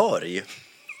Göteborg?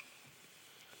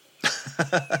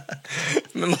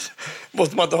 Men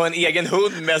måste man inte ha en egen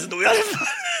hund med sig då i alla fall?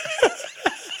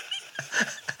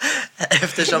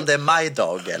 Eftersom det är My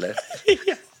Dog, eller?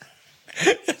 Ja.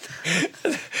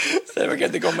 Så man kan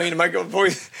inte komma in.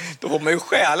 Då får man ju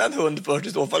stjäla en hund först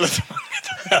i så fall.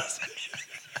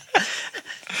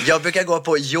 Jag brukar gå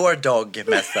på Your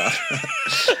Dog-mässan.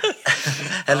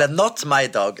 Eller Not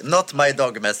My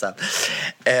Dog-mässan.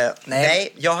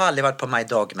 Nej, jag har aldrig varit på My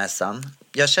Dog-mässan.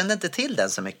 Jag kände inte till den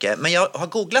så mycket. Men jag har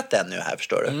googlat den nu här,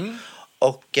 förstår du.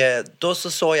 Och då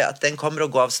så såg jag att den kommer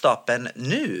att gå av stapeln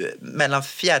nu. Mellan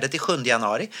 4 till 7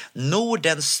 januari.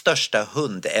 Nordens största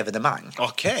hundevenemang.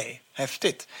 Okej,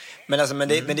 häftigt. Men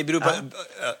det beror på...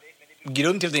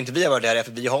 Grunden till att inte vi har varit där är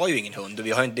för vi har ju ingen hund. Och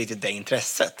vi har inte riktigt det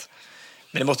intresset.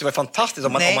 Men det måste ju vara fantastiskt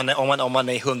om man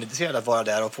är hundintresserad att vara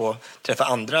där och få träffa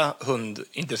andra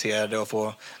hundintresserade och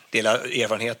få dela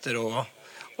erfarenheter och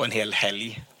en hel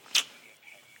helg.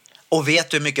 Och vet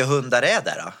du hur mycket hundar är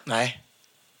där då? Nej.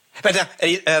 Vänta,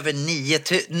 över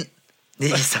 9000...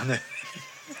 Gissa nu.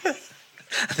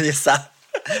 Gissa.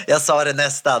 Jag sa det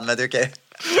nästan, men du kan...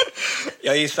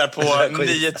 Jag gissar på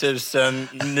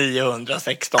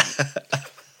 9916.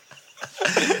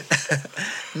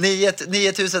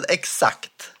 9000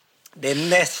 exakt. Det är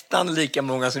nästan lika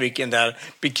många som vilken där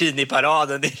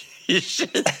bikiniparaden i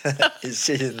Kina. I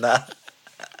Kina.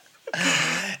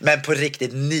 Men på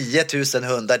riktigt, 9000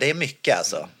 hundar, det är mycket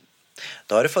alltså.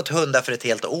 Då har du fått hundar för ett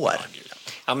helt år.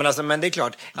 Ja, men det är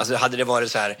klart. Alltså, hade det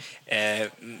varit så här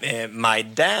My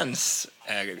Dance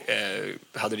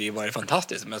hade det ju varit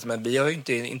fantastiskt. Men vi har ju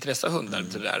inte intresse av hundar.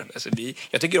 Så där. Alltså,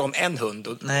 jag tycker om en hund.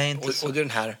 Och det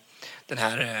är den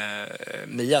här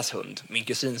Mias hund, min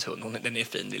kusins hund. Den är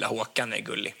fin, lilla Håkan är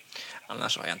gullig.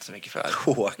 Annars har jag inte så mycket för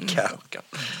Håkan.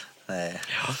 Nej.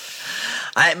 Ja.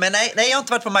 Nej, jag har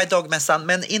inte varit på My Dog-mässan,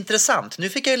 men intressant. Nu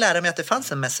fick jag ju lära mig att det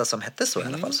fanns en mässa som hette så i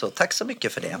alla fall. Så tack så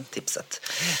mycket för det tipset.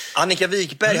 Annika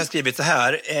Wikberg har skrivit så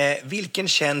här. Vilken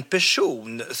känd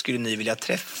person skulle ni vilja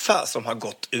träffa som har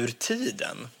gått ur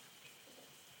tiden?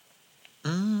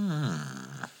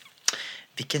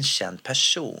 Vilken känd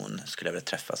person skulle jag vilja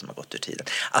träffa som har gått ur tiden?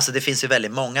 Alltså det finns ju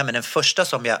väldigt många, men den första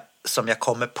som jag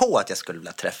kommer på att jag skulle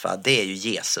vilja träffa, det är ju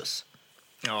Jesus.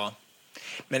 Ja.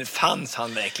 Men fanns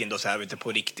han verkligen då så här ute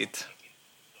på riktigt?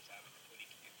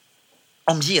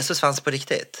 Om Jesus fanns på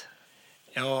riktigt?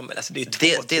 Ja, men alltså det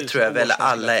tror jag väl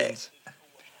alla är.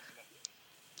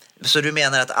 Så du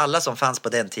menar att alla som fanns på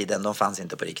den tiden, de fanns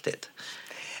inte på riktigt?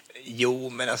 Jo,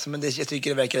 men jag tycker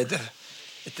det verkar lite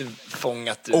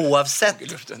fångat Oavsett i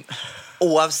luften.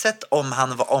 Oavsett om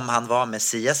han var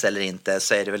Messias eller inte,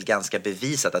 så är det väl ganska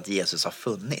bevisat att Jesus har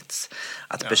funnits.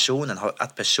 Att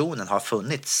personen har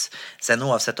funnits. Sen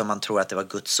oavsett om man tror att det var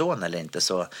Guds son eller inte,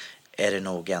 så är det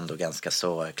nog ändå ganska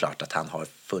så klart att han har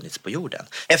funnits på jorden.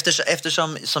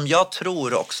 Eftersom som jag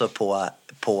tror också på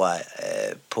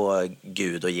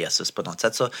Gud och Jesus på något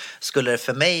sätt, så skulle det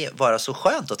för mig vara så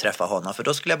skönt att träffa honom, för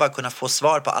då skulle jag bara kunna få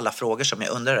svar på alla frågor som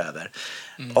jag undrar över.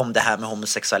 Om det här med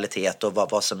homosexualitet och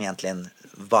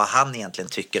vad han egentligen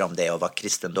tycker om det och vad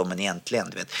kristendomen egentligen,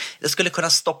 du vet. Det skulle kunna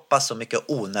stoppa så mycket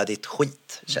onödigt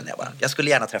skit, känner jag bara. Jag skulle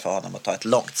gärna träffa honom och ta ett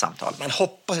långt samtal. Man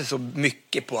hoppas ju så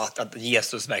mycket på att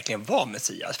Jesus verkligen var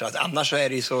Messias, för att annars så är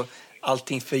det ju så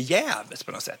allting förgäves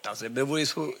på något sätt. Alltså, det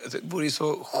vore ju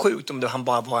så sjukt om han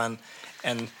bara var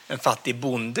en fattig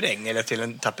bonddräng eller till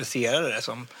en tapetserare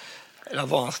som... Eller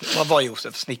vad var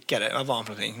Josef? Snickare? Vad var han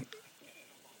för någonting?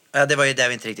 Ja, det var ju där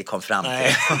vi inte riktigt kom fram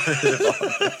till.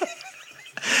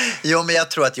 Jo, men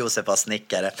jag tror att Josef var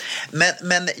snickare.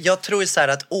 Men jag tror ju så här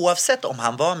att oavsett om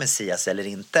han var Messias eller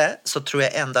inte, så tror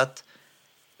jag ändå att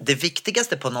det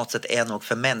viktigaste på något sätt är nog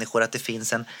för människor att det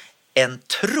finns en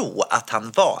tro att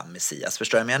han var Messias.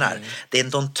 Förstår du vad jag menar? Det är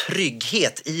ändå en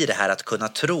trygghet i det här att kunna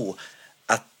tro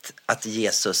att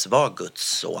Jesus var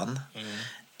Guds son.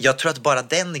 Jag tror att bara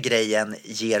den grejen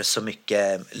ger så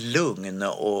mycket lugn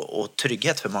och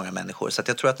trygghet för många människor. Så att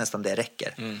jag tror att nästan det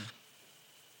räcker.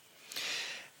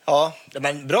 Ja,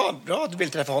 men bra att du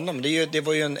vill träffa honom. Det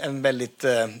var ju en väldigt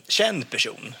känd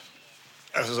person.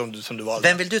 Alltså som du valde.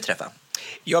 Vem vill du träffa?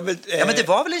 Ja, men det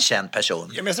var väl en känd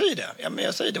person? Ja, men jag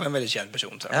säger det. Det var en väldigt känd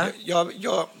person. Så. Ja.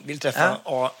 Jag vill träffa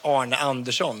Arne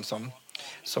Andersson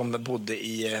som bodde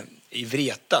i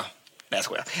Vreta. Nej, jag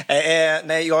skojar.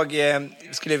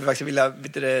 Jag skulle faktiskt vilja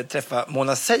träffa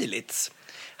Mona Seilitz.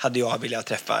 Hade jag velat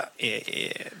träffa,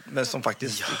 men som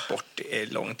faktiskt gick bort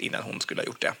långt innan hon skulle ha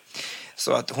gjort det.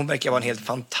 Så att hon verkar vara en helt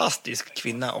fantastisk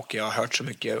kvinna, och jag har hört så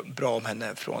mycket bra om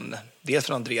henne dels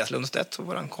från Andreas Lundstedt,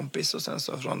 vår kompis, och sen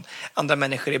så från andra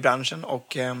människor i branschen.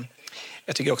 Och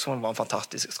jag tycker också hon var en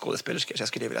fantastisk skådespelerska, så jag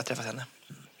skulle vilja träffa henne.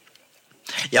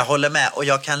 Jag håller med, och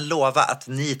jag kan lova att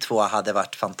ni två hade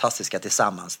varit fantastiska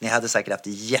tillsammans. Ni hade säkert haft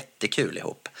jättekul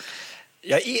ihop.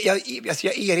 Jag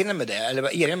erinrar mig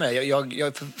det.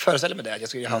 Jag föreställer mig det. Jag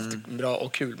skulle ha haft bra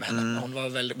och kul med henne.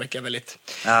 Hon verkar väldigt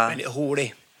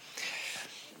hålig.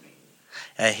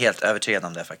 Jag är helt övertygad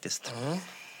om det faktiskt.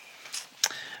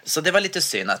 Så det var lite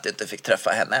synd att du inte fick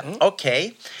träffa henne.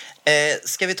 Okej.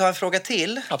 Ska vi ta en fråga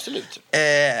till? Absolut.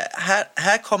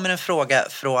 Här kommer en fråga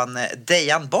från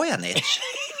Dejan Bojanic.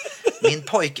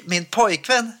 Min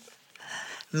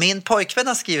pojkvän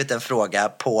har skrivit en fråga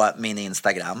på min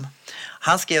Instagram.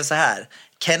 Han skrev så här: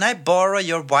 Can I borrow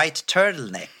your white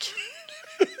turtleneck?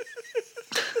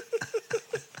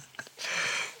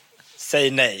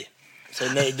 Säg nej. Säg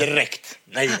nej direkt.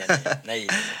 Nej.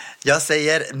 Jag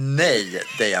säger nej,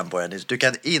 Dejan Bojanic. Du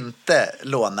kan inte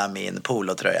låna min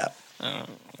polotröja.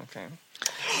 Okay.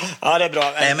 Ja, det är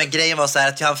bra. Nej, men grejen var så här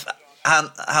att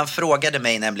han frågade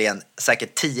mig nämligen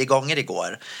säkert 10 gånger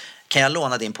igår: kan jag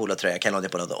låna din polotröja?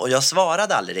 Och jag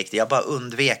svarade aldrig riktigt. Jag bara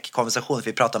undvek konversationen,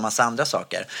 för vi pratade om massa andra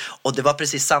saker. Och det var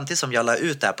precis samtidigt som jag la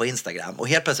ut det här på Instagram. Och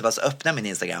helt plötsligt bara så öppnade min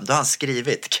Instagram. Då har han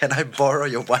skrivit: Can I borrow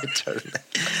your white turtleneck?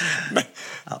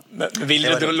 Men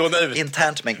ville du låna ut?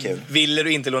 Internt men kul. Ville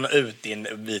du inte låna ut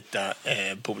din vita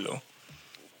polo?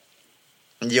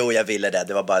 Jo, jag ville det.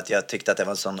 Det var bara att jag tyckte att det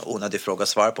var en sån onödig fråga att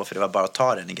svara på, för det var bara att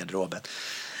ta den i garderoben.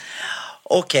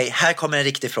 Okej, här kommer en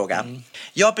riktig fråga.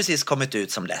 Jag har precis kommit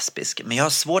ut som lesbisk, men jag har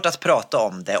svårt att prata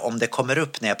om det kommer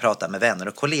upp när jag pratar med vänner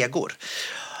och kollegor.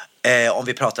 Om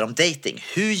vi pratar om dating.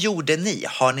 Hur gjorde ni?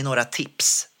 Har ni några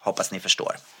tips? Hoppas ni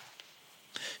förstår.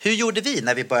 Hur gjorde vi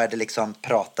när vi började liksom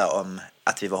prata om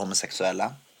att vi var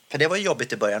homosexuella? För det var ju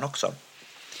jobbigt i början också.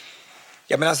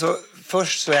 Ja, men alltså,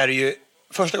 först så är det ju...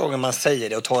 Första gången man säger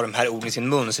det och tar de här orden i sin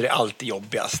mun, så är det alltid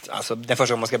jobbigast. Alltså, den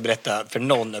första gången man ska berätta för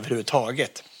någon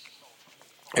överhuvudtaget.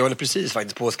 Jag håller precis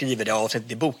faktiskt på att skriva det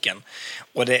avsnittet i boken.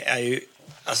 Och det är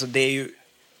ju...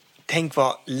 Tänk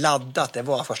vad laddat det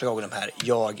var första gången de här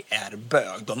 "jag är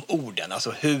bög", de orden.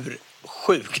 Alltså hur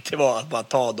sjukt det var att bara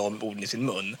ta de orden i sin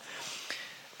mun.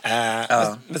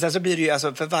 Men sen så blir det ju,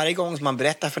 alltså, för varje gång som man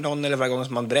berättar för någon, eller varje gång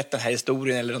som man berättar den här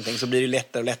historien eller någonting, så blir det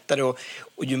lättare och lättare.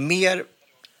 Och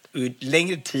ju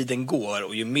längre tiden går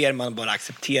och ju mer man bara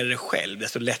accepterar det själv,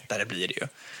 desto lättare blir det ju.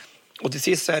 Och till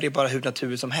sist så är det bara hur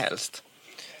naturligt som helst.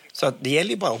 Så att det gäller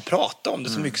ju bara att prata om det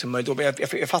så mycket som möjligt.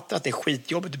 Jag fattar att det är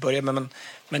skitjobbigt i början,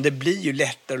 men det blir ju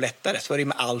lättare och lättare. Så är det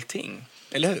med allting,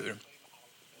 eller hur?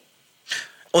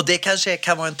 Och det kanske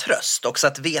kan vara en tröst också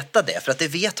att veta det. För att det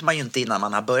vet man ju inte innan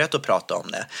man har börjat att prata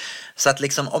om det. Så att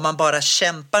liksom, om man bara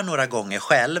kämpar några gånger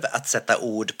själv att sätta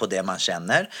ord på det man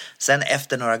känner. Sen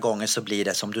efter några gånger så blir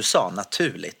det, som du sa,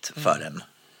 naturligt för en.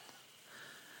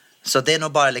 Så det är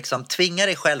nog bara liksom tvinga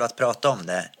dig själv att prata om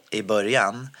det i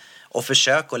början. Och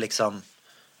försök att liksom...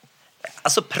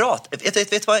 Alltså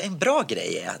vet vad en bra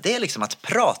grej är? Det är liksom att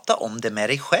prata om det med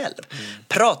dig själv.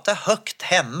 Prata högt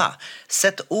hemma.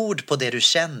 Sätt ord på det du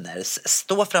känner.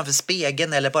 Stå framför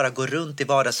spegeln eller bara gå runt i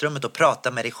vardagsrummet och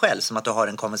prata med dig själv som att du har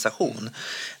en konversation.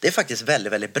 Det är faktiskt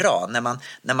väldigt, väldigt bra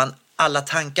när man alla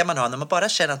tankar man har, när man bara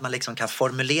känner att man liksom kan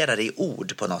formulera det i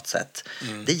ord på något sätt.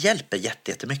 Det hjälper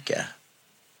jättemycket.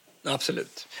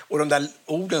 Absolut. Och de där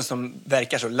orden som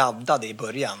verkar så laddade i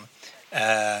början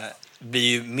blir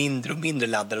ju mindre och mindre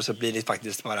laddade och så blir det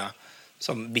faktiskt bara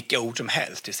som vilka ord som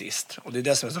helst till sist. Och det är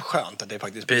det som är så skönt att det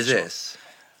faktiskt blir så.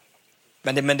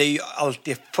 Men det är ju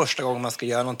alltid första gången man ska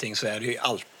göra någonting så är det ju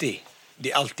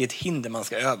alltid ett hinder man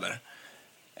ska över.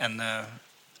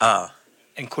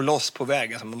 En koloss på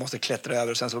vägen som man måste klättra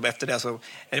över och sen så efter det så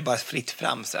är det bara fritt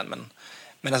fram sen.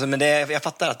 Men jag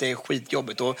fattar att det är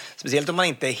skitjobbigt och speciellt om man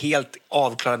inte är helt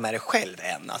avklarad med det själv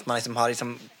än. Att man liksom har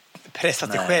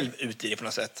pressat sig själv ut i det på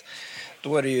något sätt.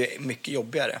 Då är det ju mycket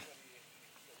jobbigare.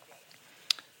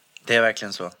 Det är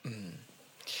verkligen så.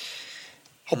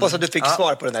 Hoppas att du fick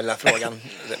svar på den där lilla frågan.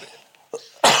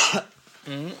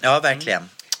 Ja, verkligen.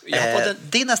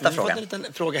 Din nästa fråga. Jag har fått en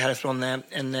liten fråga här från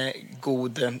en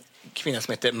god kvinna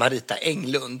som heter Marita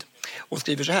Englund. Hon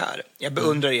skriver så här: jag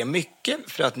beundrar er mycket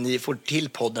för att ni får till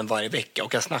podden varje vecka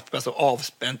och kan snacka så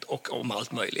avspänt och om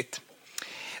allt möjligt.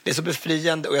 Det är så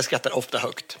befriande och jag skrattar ofta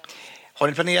högt. Har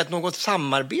ni planerat något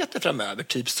samarbete framöver,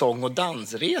 typ sång- och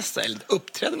dansresa eller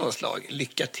uppträdande något slag?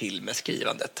 Lycka till med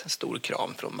skrivandet. Stor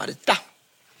kram från Marita.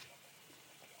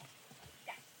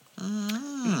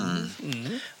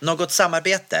 Något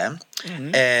samarbete?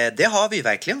 Det har vi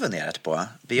verkligen funderat på.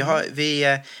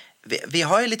 Vi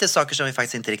har ju lite saker som vi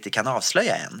faktiskt inte riktigt kan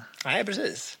avslöja än. Nej,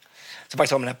 precis. Så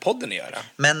faktiskt har med den här podden att göra.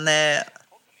 Men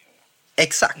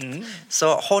exakt.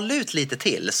 Så håll ut lite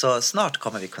till så snart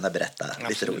kommer vi kunna berätta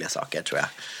lite roliga saker, tror jag.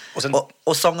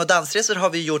 Och sång- och dansresor har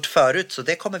vi gjort förut så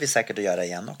det kommer vi säkert att göra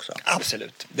igen också.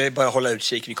 Absolut. Det är bara att hålla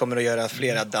utkik. Vi kommer att göra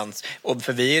flera dans. Och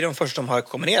för vi är de första som har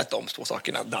kombinerat de två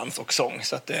sakerna, dans och sång.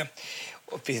 Så att det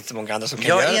finns så många andra som kan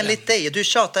göra det. Enligt dig. Du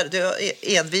tjatar, du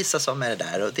envisas om med det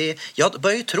där. Och jag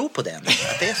börjar ju tro på det nu,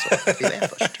 att det är så. Vi är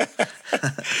först.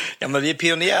 Ja, men vi är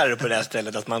pionjärer på det här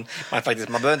stället. Att man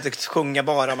behöver inte sjunga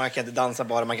bara, man kan inte dansa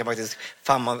bara. Man kan faktiskt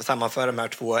sammanföra de här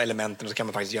två elementen och så kan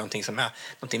man faktiskt göra någonting som är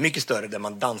någonting mycket större där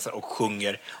man dansar och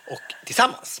sjunger och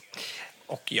tillsammans.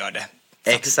 Och gör det.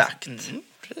 Exakt.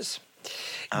 Precis.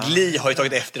 Glee har ju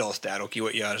tagit efter oss där och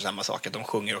gör samma sak, att de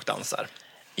sjunger och dansar.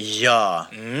 Ja,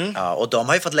 och de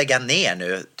har ju fått lägga ner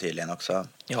nu tydligen också.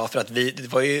 Ja, för att det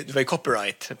var ju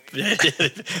copyright.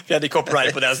 Vi hade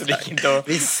copyright på den så det gick inte att...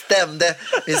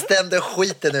 Vi stämde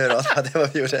skiten ur oss. Det var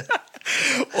vi gjorde.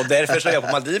 Och därför så är jag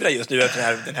på Maldiverna just nu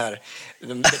efter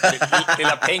den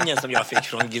lilla pengen som jag fick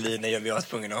från Glee när vi var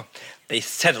tvungna att... They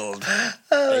settled.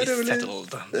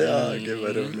 Ja, gud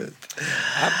vad roligt.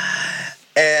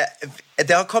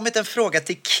 Det har kommit en fråga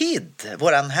till Kid,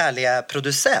 våran härliga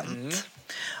producent.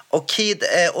 Och Kid,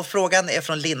 och frågan är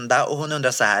från Linda och hon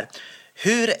undrar så här: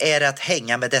 hur är det att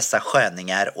hänga med dessa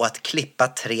sköningar och att klippa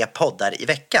 3 poddar i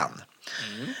veckan?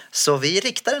 Så vi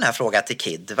riktar den här frågan till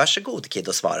Kid. Varsågod Kid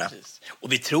och svara.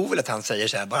 Och vi tror väl att han säger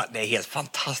så här bara, det är helt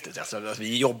fantastiskt. Alltså,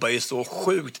 vi jobbar ju så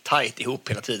sjukt tajt ihop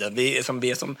hela tiden. Vi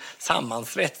är som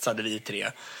sammansvetsade vi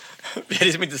 3. Vi har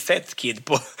liksom inte sett Kid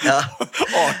på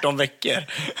 18 veckor.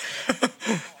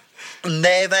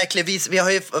 Nej, verkligen. Vi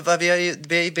har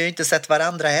ju inte sett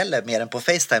varandra heller mer än på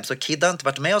FaceTime. Så Kid har inte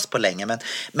varit med oss på länge.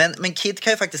 Men Kid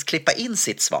kan ju faktiskt klippa in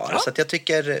sitt svar. Så att jag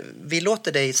tycker vi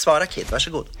låter dig svara, Kid.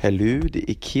 Varsågod. Hello,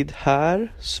 det är Kid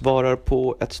här. Svarar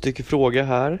på ett stycke fråga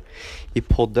här i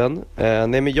podden.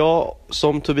 Nej, men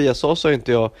som Tobias sa så har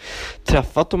inte jag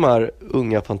träffat de här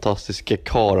unga fantastiska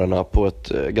karlarna på ett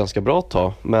ganska bra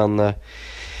tag. Men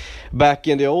back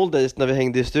in the old days när vi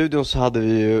hängde i studion så hade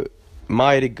vi ju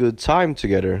mighty good time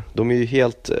together. De är ju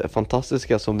helt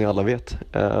fantastiska som ni alla vet.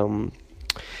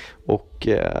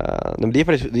 Men det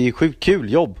är sjukt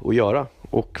kul jobb att göra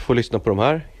och få lyssna på de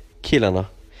här killarna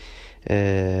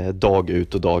dag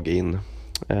ut och dag in.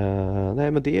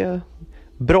 Nej, men det är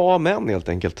bra män helt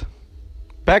enkelt.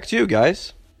 Back to you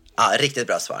guys. Ja, riktigt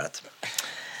bra svarat.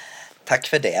 Tack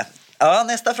för det. Ja,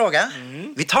 nästa fråga.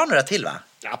 Vi tar några till, va?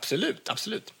 Absolut.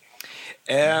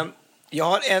 Jag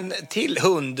har en till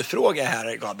hundfråga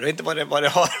här, Gabriel. Jag vet inte vad det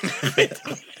har med.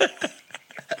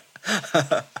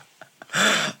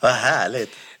 Vad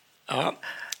härligt. Ja.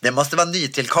 Det måste vara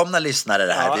nytillkomna lyssnare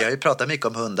det här. Ja. Vi har ju pratat mycket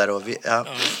om hundar och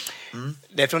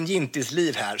Det är från Gintis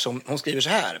liv här som hon skriver så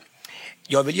här.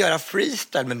 Jag vill göra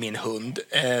freestyle med min hund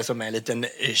som är en liten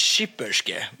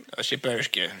schipperske.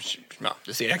 Ja,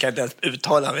 du ser, jag kan inte ens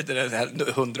uttala den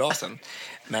här hundrasen.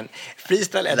 Men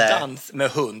freestyle är dans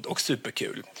med hund och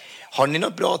superkul. Har ni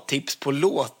något bra tips på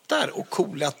låtar och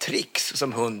coola tricks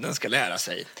som hunden ska lära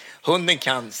sig? Hunden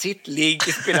kan sitt,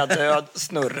 ligg, spela död,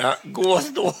 snurra, gå och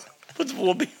stå på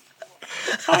 2 ben.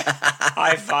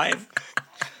 High five.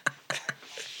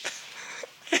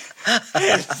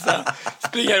 Hälsa,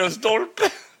 springa runt stolpe.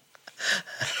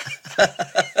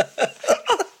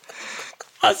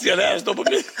 Han ska lära sig stå på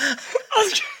bil.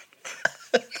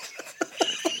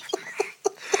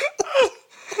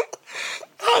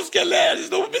 Han ska lära sig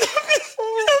stå på bil.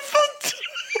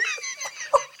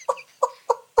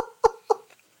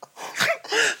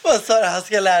 Vad sa du? Han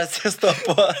ska lära sig att stå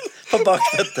på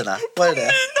bakfötterna. Vad är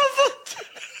det?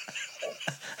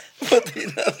 På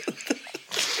dina fötter.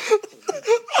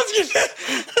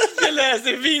 Han ska lära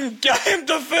sig vinka,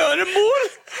 hämta föremål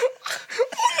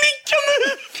och nicka med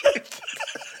huvudet.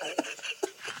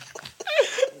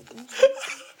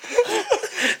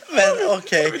 Men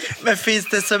okej. Men finns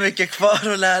det så mycket kvar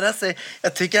att lära sig?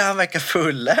 Jag tycker han verkar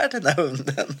fullärd, den här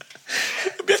hunden.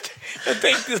 Jag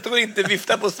tänkte, det står inte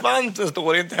vifta på svansen,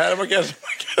 står inte här. Man kanske...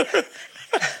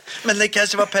 Men det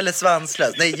kanske var Pelle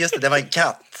Svanslös. Nej, just det var en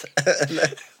katt.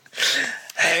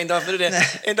 Nej, inte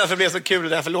varför det blev så kul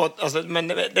där, förlåt. Alltså, men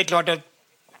det är klart att...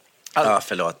 Ja,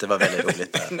 förlåt. Det var väldigt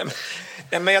roligt.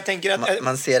 Nej, men jag tänker att...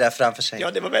 Man ser det framför sig.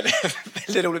 Ja, det var väldigt,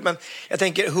 väldigt roligt. Men jag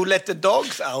tänker, Who Let the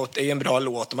Dogs Out är ju en bra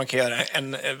låt och man kan göra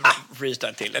en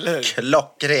freestyle till, eller hur?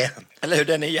 Klockren. Eller hur,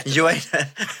 den är jätte... You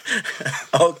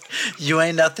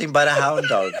ain't nothing but a hound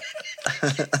dog.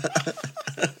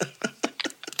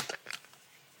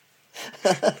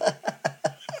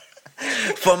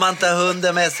 Får man ta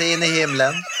hunden med sig in i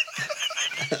himlen?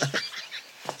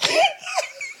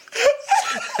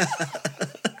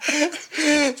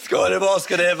 Ska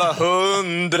det vara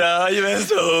 100, ju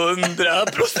ens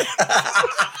 100%.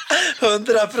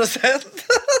 100%.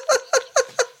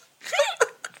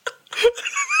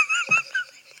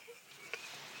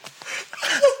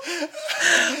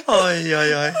 Oj,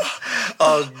 oj, oj.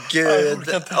 Åh, gud.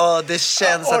 Det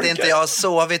känns att inte jag har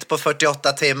sovit på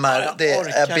 48 timmar.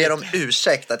 Jag ber om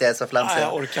ursäkt att jag är så flamsig.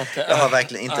 Jag har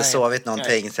verkligen inte sovit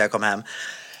någonting så jag kom hem.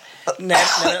 Nej,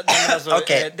 men alltså,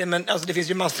 Okay. Det finns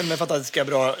ju massor med fantastiska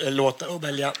bra låtar att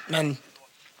välja. Men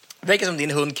det verkar som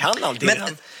din hund kan allting.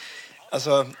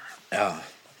 Alltså... Ja.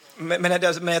 Men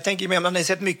jag tänker ju, man har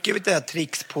sett mycket av det här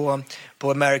tricks på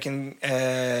American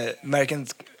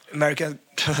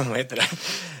vad heter det?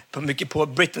 Mycket på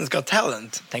Britain's Got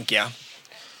Talent, tänker jag.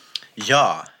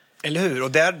 Ja. Eller hur?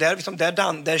 Och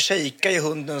där shakar ju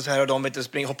hunden så här och de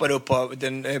hoppar upp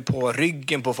på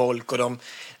ryggen på folk och de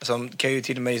kan ju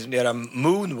till och med göra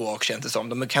moonwalk, känns det som.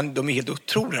 De är helt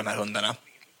otroliga, de här hundarna.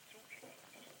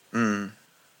 Mm.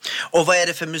 Och vad är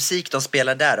det för musik de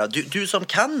spelar där då? Du som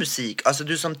kan musik, alltså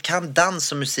du som kan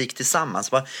dans och musik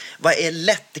tillsammans, vad är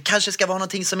lätt? Det kanske ska vara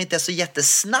någonting som inte är så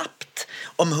jättesnabbt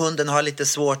om hunden har lite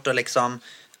svårt att liksom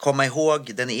komma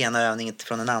ihåg den ena övningen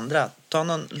från den andra. Ta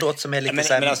någon låt som är lite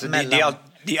så här alltså, mellan...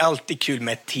 det är alltid kul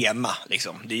med ett tema,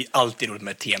 liksom. Det är alltid roligt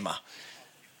med ett tema.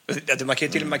 Man kan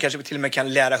ju kanske till och med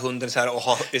kan lära hunden så här och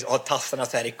ha tassarna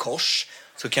så här i kors.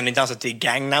 Så kan ni dansa till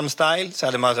Gangnam Style. Så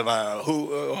hade man så bara...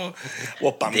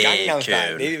 Det är Gangnam Style.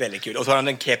 kul. Det är ju väldigt kul. Och så har han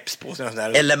en keps på sig.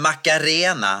 Eller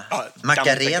Macarena.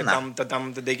 Macarena.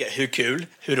 Hur kul,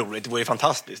 hur roligt. Det vore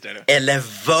fantastiskt. Eller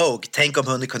Vogue. Tänk om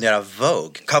hunden kunde göra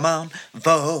Vogue. Come on,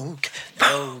 Vogue.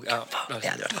 Ja, det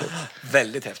hade varit coolt.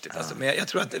 Väldigt häftigt. Alltså. Men jag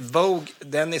tror att Vogue,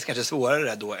 den är kanske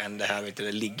svårare då än det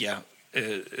här, ligga,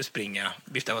 springa,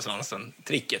 vifta på svansen,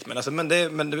 tricket.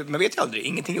 Men man vet ju aldrig.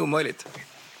 Ingenting är omöjligt.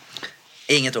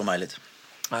 Inget omöjligt.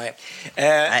 Nej.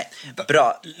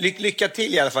 Bra. Lycka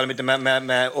till i alla fall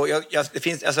med och det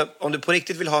finns, alltså, om du på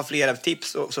riktigt vill ha flera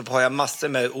tips så har jag massor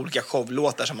med olika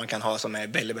showlåtar som man kan ha som är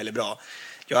väldigt, väldigt bra.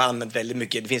 Jag har använt väldigt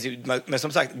mycket. Det finns ju, men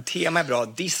som sagt, tema är bra.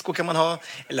 Disco kan man ha,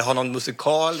 eller ha någon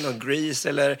musikal, någon Grease,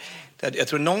 eller jag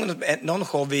tror någon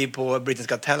show på Britain's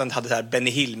Got Talent hade så här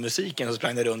Benny Hill-musiken som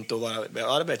sprang runt och det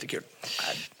var jättekul.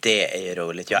 Det är ju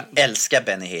roligt. Jag älskar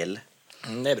Benny Hill.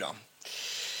 Det är bra.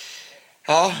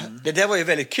 Ja, det där var ju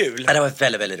väldigt kul. Ja, det var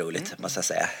väldigt, väldigt roligt, måste jag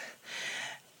säga.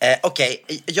 Okej,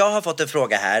 jag har fått en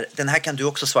fråga här. Den här kan du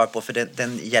också svara på, för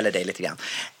den gäller dig lite grann.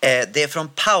 Det är från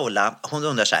Paula. Hon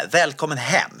undrar så här: välkommen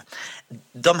hem.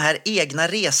 de här egna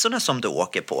resorna som du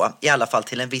åker på, i alla fall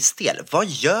till en viss del, vad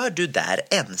gör du där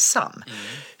ensam?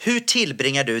 Hur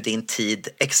tillbringar du din tid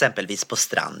exempelvis på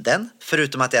stranden,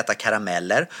 förutom att äta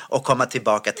karameller och komma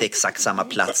tillbaka till exakt samma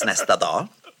plats nästa dag?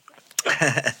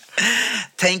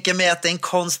 Tänker mig att det är en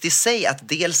konst i sig att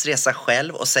dels resa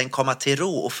själv och sen komma till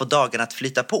ro och få dagen att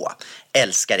flyta på.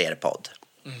 Älskar er podd.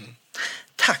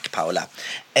 Tack Paula.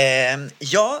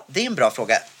 Ja, det är en bra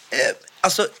fråga.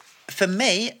 Alltså, för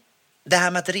mig, det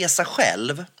här med att resa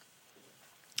själv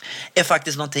är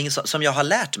faktiskt någonting som jag har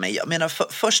lärt mig. Jag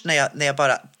menar, först när jag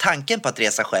bara, tanken på att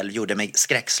resa själv gjorde mig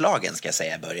skräckslagen, ska jag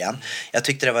säga i början. Jag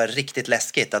tyckte det var riktigt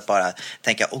läskigt att bara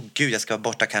tänka, gud, jag ska vara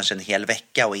borta kanske en hel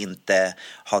vecka och inte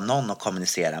ha någon att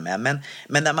kommunicera med. Men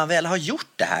när man väl har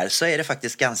gjort det här så är det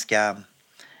faktiskt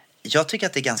jag tycker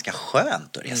att det är ganska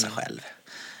skönt att resa själv.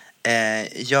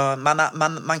 Ja,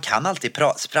 man kan alltid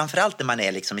prata, framförallt när man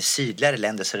är liksom i sydligare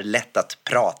länder så är det lätt att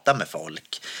prata med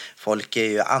folk. Folk är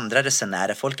ju andra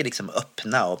resenärer, folk är liksom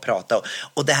öppna och prata.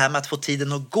 Och det här med att få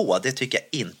tiden att gå, det tycker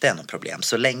jag inte är något problem.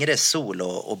 Så länge det är sol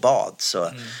och bad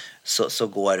så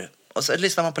går. Och så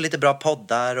lyssnar man på lite bra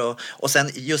poddar och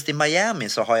sen just i Miami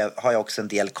så har jag också en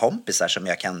del kompisar som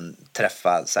jag kan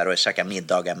träffa så här, och käka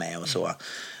middagar med och så.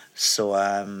 Så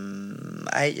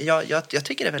jag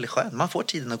tycker det är väldigt skönt. Man får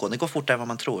tiden att gå. Det går fortare än vad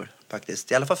man tror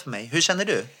faktiskt. I alla fall för mig. Hur känner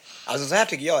du? Alltså så här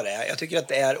tycker jag det är. Jag tycker att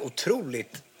det är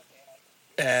otroligt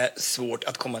svårt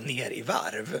att komma ner i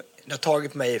varv. Det har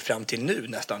tagit mig fram till nu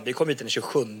nästan. Vi kom hit den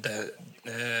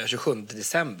 27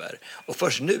 december. Och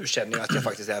först nu känner jag att jag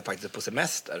faktiskt är på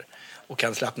semester. Och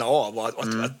kan slappna av. Och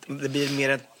att det blir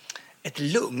mer ett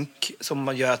lunk som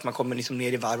man gör att man kommer liksom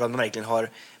ner i varv. Man verkligen har,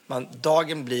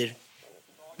 dagen blir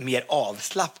mer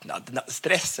avslappnad.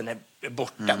 Stressen är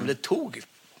borta. Men det tog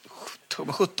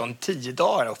 17-10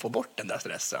 dagar att få bort den där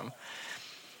stressen.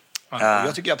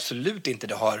 Jag tycker absolut inte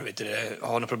det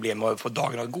har något problem med att få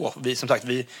dagen att gå. Nu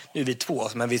är vi två,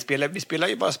 men vi spelar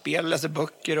ju bara spel, läser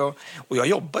böcker och jag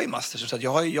jobbar i master, så att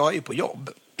jag är ju på jobb.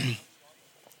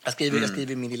 Jag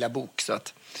skriver min lilla bok, så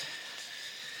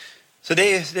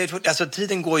alltså,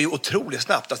 tiden går ju otroligt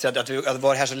snabbt. Alltså, att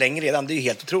vara här så länge redan, det är ju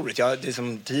helt otroligt.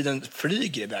 Tiden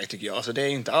flyger iväg, tycker jag. Alltså, det är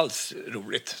ju inte alls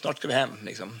roligt. Snart ska vi hem,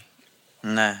 liksom.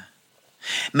 Nej.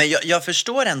 Men jag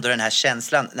förstår ändå den här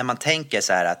känslan när man tänker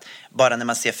så här att bara när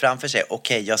man ser framför sig,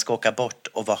 okej, jag ska åka bort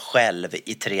och vara själv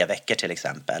i 3 veckor till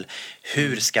exempel.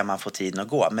 Hur ska man få tiden att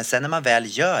gå? Men sen när man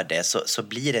väl gör det så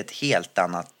blir det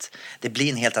blir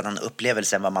en helt annan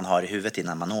upplevelse än vad man har i huvudet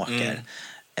innan man åker.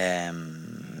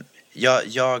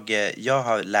 Jag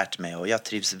har lärt mig och jag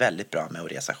trivs väldigt bra med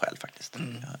att resa själv faktiskt.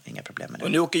 Jag har inga problem med det.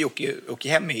 Och nu åker Jocke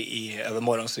hem i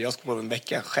övermorgon, så jag ska på en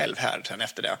vecka själv här sen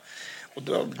efter det. Och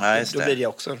då blir det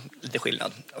också lite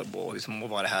skillnad att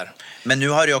vara här. Men nu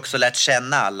har du också lärt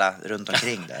känna alla runt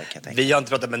omkring där, kan jag tänka. Vi har inte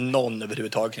pratat med någon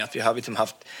överhuvudtaget.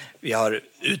 Vi har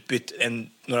utbytt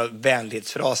några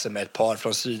vänlighetsfraser med ett par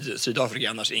från Sydafrika,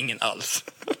 annars ingen alls.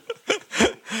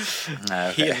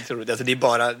 Nej, okay. Helt otroligt. Alltså, det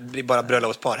är bara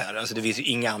bröllopspar här. Alltså, det finns ju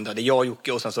inga andra. Det är jag och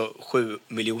Jocke och sen så 7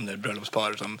 miljoner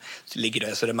bröllopspar som ligger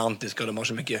där så romantiska, och de har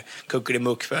så mycket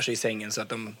kuckelimuck för sig i sängen så att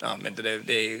det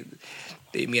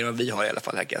är mer än vad vi har i alla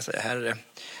fall här, kan jag säga. Här är det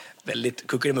väldigt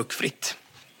kuckelimuckfritt.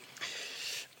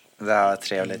 Det var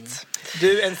trevligt.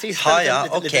 Du, en sista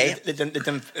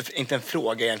liten inte en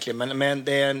fråga egentligen, men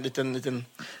det är en liten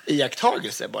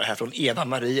iakttagelse bara här från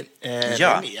Eva-Marie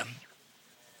René.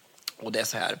 Och det är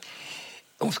så här.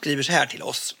 Hon skriver så här till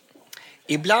oss.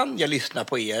 Ibland jag lyssnar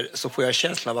på er så får jag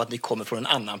känslan av att ni kommer från en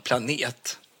annan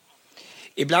planet.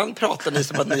 Ibland pratar ni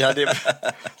som att ni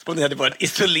hade varit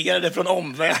isolerade från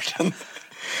omvärlden.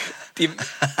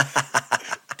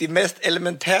 De mest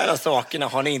elementära sakerna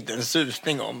har ni inte en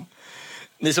susning om.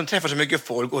 Ni som träffar så mycket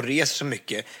folk och reser så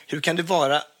mycket, hur kan det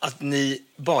vara att ni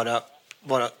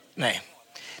nej.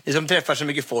 Ni som träffar så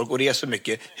mycket folk och reser så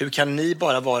mycket, hur kan ni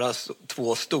bara vara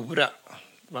två stora?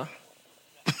 Va?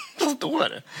 Vad står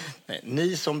det? Nej,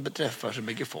 ni som träffar så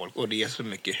mycket folk och reser så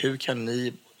mycket, hur kan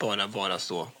ni bara vara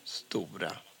så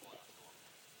stora?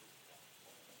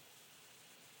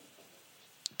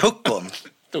 Puckon.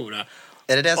 Stora.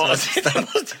 Är det som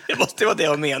det måste vara det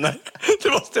jag menar. Det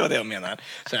måste vara det jag menar.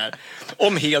 Så här.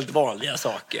 Om helt vanliga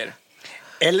saker.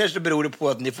 Eller så beror det på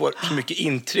att ni får så mycket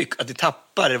intryck att ni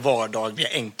tappar det vardagliga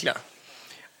enkla.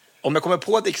 Om jag kommer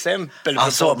på ett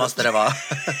exempel... så måste det vara.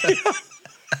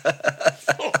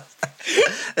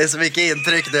 Det är så mycket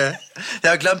intryck nu. Jag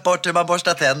har glömt bort hur man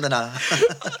borstar tänderna.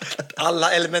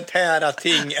 Alla elementära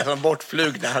ting är som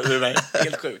bortflugna.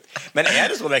 Helt sjukt. Men är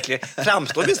det så verkligen?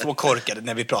 Framstår vi så korkade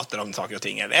när vi pratar om saker och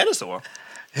ting? Eller är det så?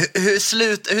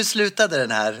 Hur slutade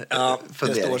den här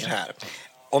funderingen? Det står så här.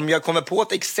 Om jag kommer på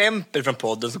ett exempel från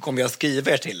podden så kommer jag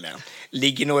skriva er till det.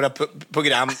 Ligger några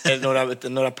program eller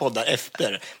några poddar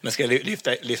efter, men ska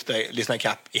lyssna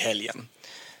ikapp i helgen.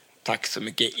 Tack så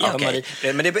mycket, Eva-Marie.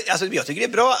 Men jag tycker det är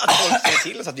bra att folk säger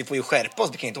till oss att vi får ju skärpa oss.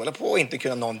 Vi kan inte hålla på och inte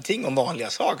kunna någonting om vanliga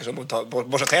saker som att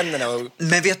borsta tänderna.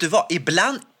 Men vet du vad?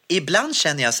 Ibland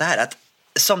känner jag så här att,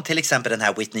 som till exempel den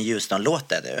här Whitney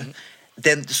Houston-låten nu.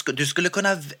 Du skulle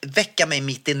kunna väcka mig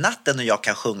mitt i natten och jag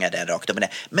kan sjunga den rakt upp och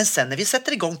ner. Men sen när vi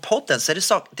sätter igång podden så är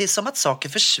det som att saker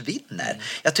försvinner.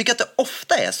 Jag tycker att det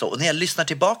ofta är så. Och när jag lyssnar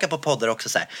tillbaka på poddar också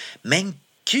så här. Men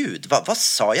gud, vad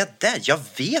sa jag där? Jag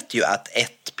vet ju att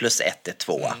 1 + 1 är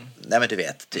 2. Nej, men du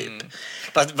vet, typ.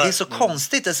 Det är så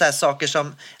konstigt, det är så här saker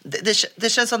som... Det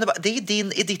känns som det är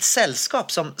i ditt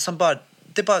sällskap som bara...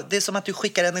 Det är som att du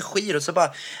skickar energi och så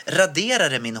bara raderar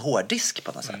det min hårddisk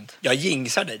på något sätt. Jag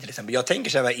jinxar dig till exempel. Jag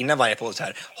tänker så här innan varje podd så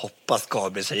här, hoppas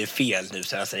Gabriel säger fel nu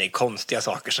så här, säger konstiga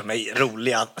saker som är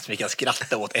roliga att vi kan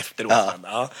skratta åt efteråt.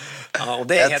 Ja, och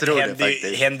det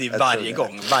händer ju varje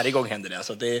gång. Varje gång händer det.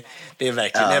 Så det är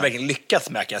verkligen, det har verkligen lyckats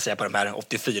med, kan jag säga, på de här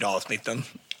 84 avsnitten.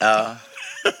 Ja.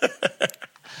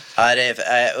 Ja, det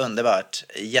är underbart.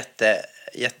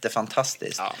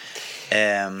 Jättefantastiskt. Ja.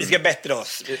 Vi ska bättra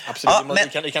oss. Absolut.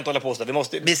 Ja, vi kan inte hålla på så.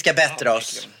 Vi ska bättra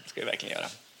oss. Det ska vi verkligen göra.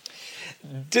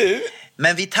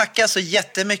 Men vi tackar så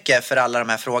jättemycket för alla de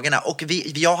här frågorna. Och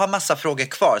jag har massa frågor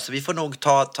kvar. Så vi får nog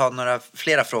ta några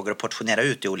flera frågor och portionera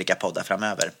ut i olika poddar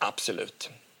framöver. Absolut.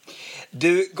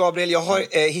 Du, Gabriel, jag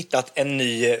har hittat en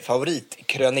ny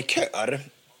favoritkrönikör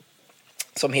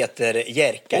som heter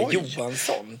Jerka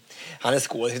Johansson. Han är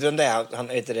skådespelare. Han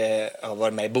har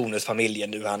varit med i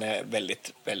Bonusfamiljen nu. Han är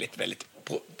väldigt, väldigt, väldigt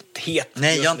het.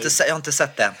 Nej, jag har inte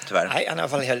sett det, tyvärr. Nej, han är i alla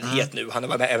fall helt het nu. Han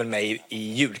var även med i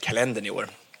julkalendern i år.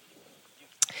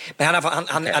 Men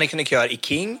han är krönikör i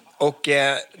King. Och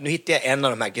nu hittade jag en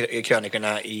av de här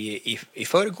krönikorna i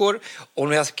förrgår. Och nu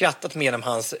har jag skrattat med genom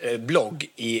hans blogg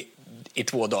i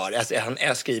 2 dagar. Alltså,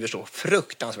 han skriver så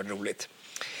fruktansvärt roligt.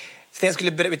 Så jag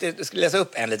skulle läsa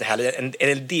upp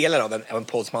en delar av en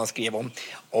podd som han skrev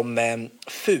om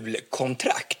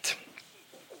fulkontrakt.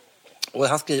 Och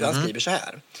han skriver så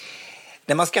här.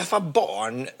 När man skaffar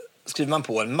barn skriver man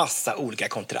på en massa olika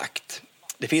kontrakt.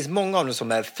 Det finns många av dem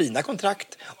som är fina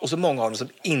kontrakt och så många av dem som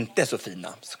inte är så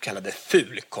fina, så kallade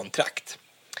fulkontrakt.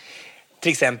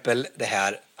 Till exempel det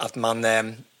här att man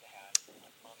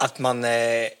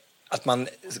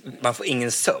får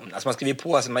ingen sömn. Alltså man skriver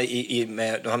på, alltså man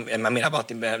menar bara att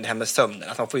det här med sömnen,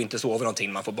 att man får inte sova någonting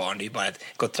när man får barn. Det är bara ett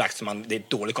kontrakt det är ett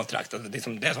dåligt kontrakt. Alltså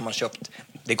det som man köpt,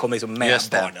 det kommer liksom med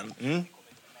barnen.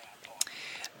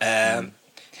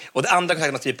 Och det andra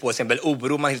kontraktet man skriver på, till exempel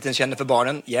oro man hela tiden känner för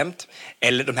barnen jämt.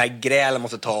 Eller de här grälen man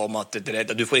måste ta om att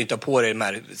du får inte ha på dig de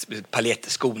här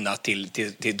paljettskorna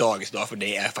till dagis idag, för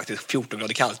det är faktiskt 14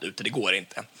 grader kallt ute, det går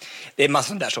inte. Det är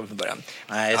massor där som från början.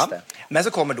 Nej, just det. Men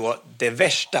så kommer då det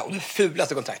värsta och det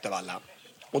fulaste kontraktet av alla.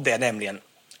 Och det är nämligen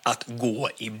att gå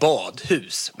i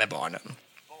badhus med barnen.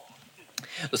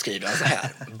 Då skriver han så här: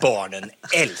 barnen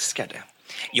älskar det.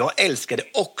 Jag älskade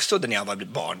också det när jag var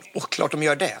barn, och klart de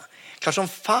gör det. Klart som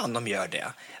fan de gör det.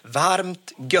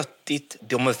 Varmt, göttigt,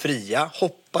 de är fria,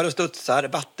 hoppar och studsar,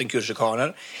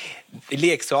 vattenkurserkaner,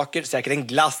 leksaker, säkert en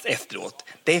glass efteråt.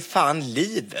 Det är fan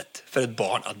livet för ett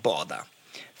barn att bada.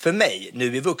 För mig,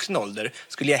 nu i vuxen ålder,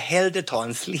 skulle jag hellre ta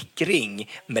en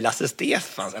slickring med Lasse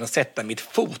Stefans än att sätta mitt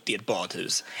fot i ett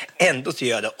badhus. Ändå så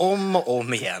gör jag det om och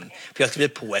om igen, för jag har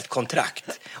skrivit på ett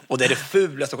kontrakt. Och det är det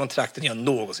fulaste kontrakten jag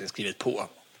någonsin skrivit på.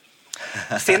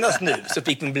 Senast nu så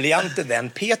fick min briljante vän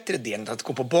Peter idén att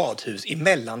gå på badhus i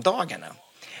mellandagarna.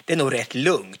 Det är nog rätt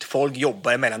lugnt. Folk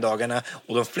jobbar i mellandagarna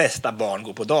och de flesta barn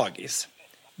går på dagis.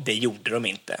 Det gjorde de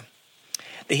inte.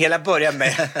 Det hela börjar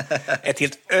med ett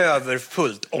helt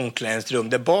överfullt omklädningsrum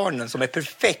där barnen, som är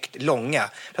perfekt långa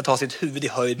för att ta sitt huvud i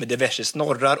höjd med diverse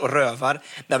snorrar och rövar,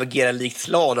 navigerar likt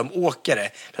slalomåkare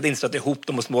för att inte stöta ihop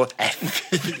de små för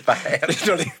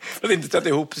att inte stöta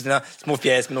ihop sina små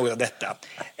fjäs med något av detta.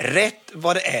 Rätt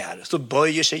vad det är så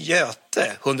böjer sig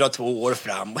Göte 102 år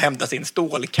fram och hämtar sin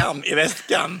stålkam i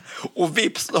väskan, och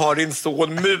vips har din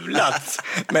son mulats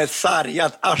med ett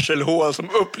sargat arselhål som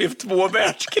upplevt 2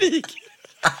 världskrig.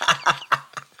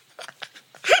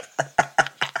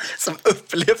 Som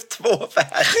upplevt 2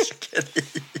 världskrig.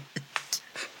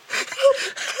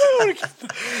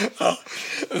 Ja.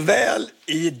 Väl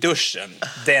i duschen,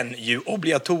 den ju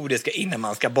obligatoriska innan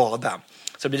man ska bada,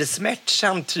 så blir det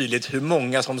smärtsamt tydligt hur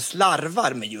många som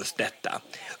slarvar med just detta.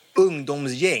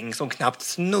 Ungdomsgäng som knappt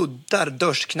snuddar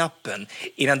dörsknappen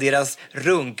innan deras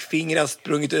runkfingrar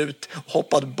sprungit ut och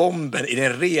hoppat bomben i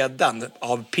den redan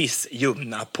av piss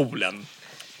ljumna poolen.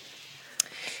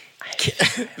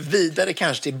 Vidare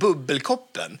kanske till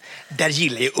bubbelkoppen. Där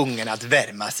gillar ju ungarna att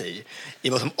värma sig i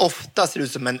vad som ofta ser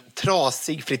ut som en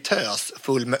trasig fritös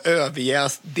full med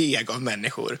överjäst deg av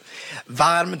människor.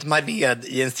 Varmt marinerad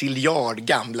i en ciljard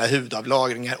gamla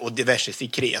hudavlagringar och diverse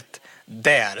sekret.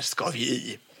 Där ska vi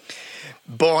i.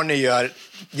 Barnen gör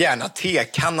gärna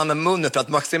tekannan med munnen för att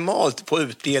maximalt få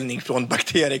utdelning från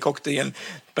bakteriecocktailen.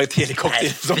 Nej,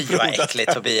 fy vad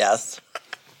äckligt, Tobias.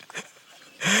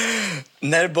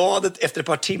 När badet efter ett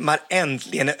par timmar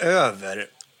äntligen är över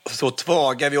så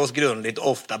tvagar vi oss grundligt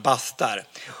och ofta bastar.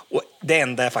 Och det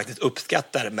enda jag faktiskt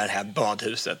uppskattar med det här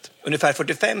badhuset. Ungefär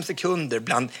 45 sekunder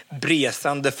bland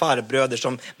bresande farbröder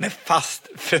som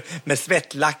med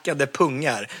svettlackade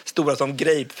pungar, stora som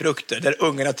grapefrukter, där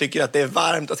ungarna tycker att det är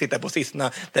varmt att sitta på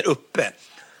sissorna där uppe.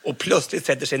 Och plötsligt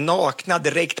sätter sig nakna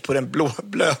direkt på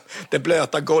det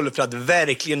blöta golvet för att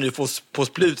verkligen nu få på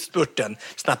slutspurten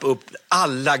snappa upp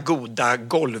alla goda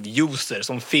golvjuicer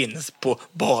som finns på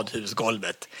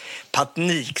badhusgolvet.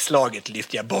 Panikslaget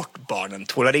lyfter jag bort barnen,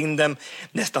 tvålar in dem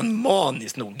nästan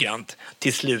maniskt noggrant.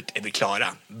 Till slut är vi klara.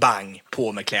 Bang,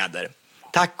 på med kläder.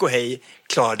 Tack och hej,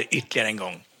 klarade ytterligare en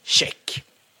gång. Check.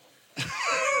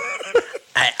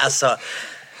 Nej, alltså,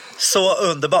 så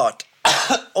underbart.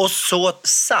 Och så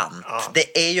sant. Ja.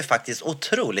 Det är ju faktiskt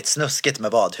otroligt snuskigt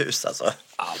med badhus alltså.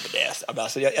 Ja, men det är,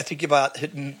 alltså, jag tycker bara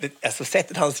alltså,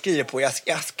 sättet han skriver på,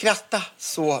 jag skrattar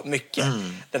så mycket.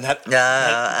 Den här,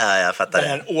 jag fattar. Den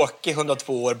här Åke,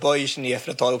 102 år, böjer sig ner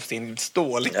för att ta upp sin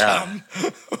stålkam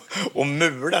och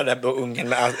murar där på ungen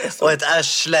med alltså. Och ett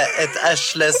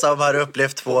arsle som har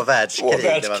upplevt 2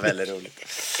 världskrig. Det var väldigt roligt.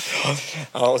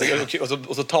 Ja,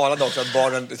 och så talade också att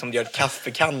barnen liksom gör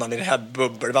kaffekannan i det här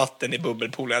bubbelvatten i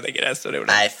bubbelpoolen.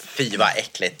 Nej, fy vad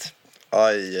äckligt.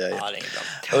 Oj. Ja,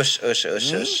 Usch.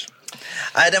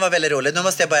 Nej, det var väldigt roligt. Nu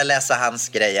måste jag börja läsa hans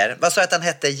grejer. Vad sa jag att han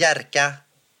hette?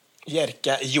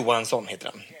 Jerka Johansson heter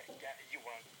han.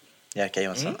 Jerka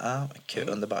Johansson. Kul,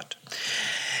 underbart.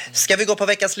 Ska vi gå på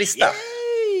veckans lista?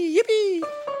 Yippie!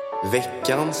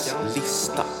 Veckans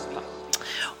lista.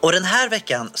 Och den här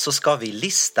veckan så ska vi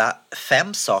lista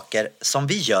 5 saker som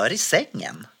vi gör i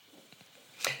sängen.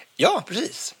 Ja,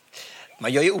 precis.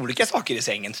 Man gör ju olika saker i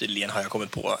sängen tydligen, har jag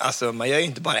kommit på. Alltså, man gör ju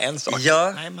inte bara en sak.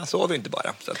 Ja. Nej, man sover ju inte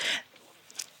bara. Så.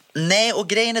 Nej, och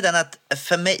grejen är den att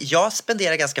för mig, jag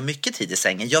spenderar ganska mycket tid i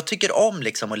sängen. Jag tycker om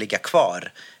liksom att ligga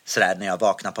kvar sådär när jag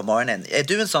vaknar på morgonen. Är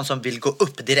du en sån som vill gå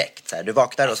upp direkt? Så här? Du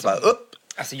vaknar och så bara upp?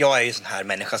 Alltså, jag är ju sån här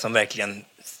människa som verkligen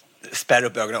spärrar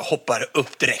upp ögonen och hoppar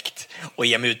upp direkt och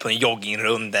ger mig ut på en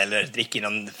joggingrunda eller dricker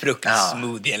någon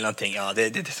fruktsmoothie eller någonting. Ja, det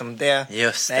är som det.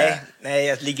 Just det. Nej,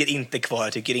 jag ligger inte kvar.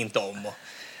 Jag tycker inte om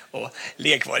och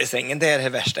ligga kvar i sängen. Det är det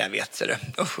värsta jag vet. Så det.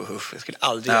 Jag skulle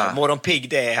aldrig göra. Morgonpigg,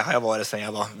 det har jag varit sedan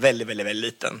jag var väldigt, väldigt,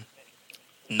 väldigt liten.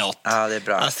 Not. Ja, det är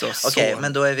bra. Alltså, Okej,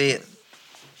 men då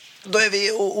är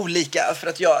vi olika för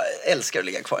att jag älskar att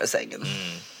ligga kvar i sängen.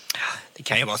 Det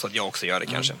kan ju vara så att jag också gör det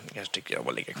kanske. Jag kanske tycker jag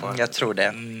var ligga kvar. Jag tror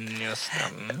det. Just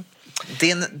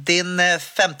det. Din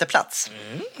 5:e plats.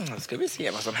 Då ska vi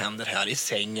se vad som händer här i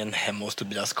sängen hemma hos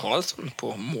Tobias Karlsson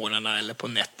på morgnarna eller på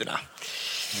nätterna.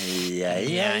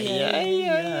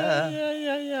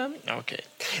 Ja. Okej.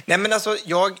 Nej, men alltså,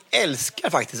 jag älskar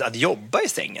faktiskt att jobba i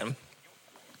sängen.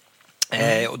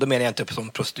 Och då menar jag inte som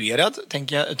prostituerad,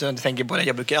 tänker jag, utan jag tänker bara,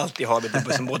 jag brukar alltid ha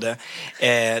som både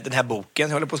den här boken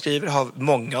jag håller på att skriva,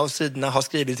 många av sidorna har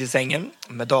skrivits i sängen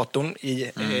med datorn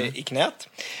i knät,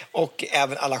 och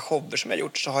även alla shower som jag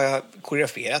gjort så har jag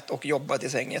koreograferat och jobbat i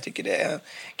sängen. Jag tycker det är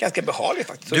ganska behagligt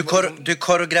faktiskt. Du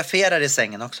koreograferar i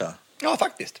sängen också? Ja,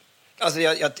 faktiskt. Alltså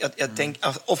jag tänker,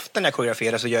 alltså, ofta när jag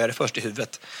koreograferar så gör jag det först i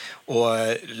huvudet och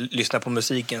lyssnar på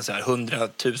musiken så här 100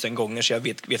 000 gånger, så jag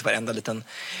vet varenda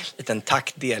liten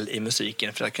taktdel i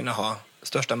musiken för att kunna ha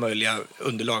största möjliga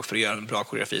underlag för att göra en bra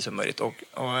koreografi som möjligt. Och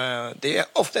det är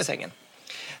ofta i sängen.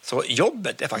 Så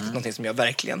jobbet är faktiskt någonting som jag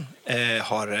verkligen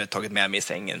har tagit med mig i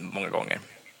sängen många gånger.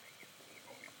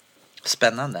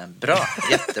 Spännande, bra,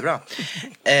 jättebra.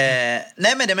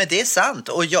 Nej, men det är sant.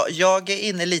 Och jag är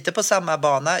inne lite på samma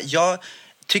bana. Jag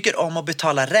tycker om att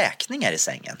betala räkningar i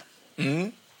sängen.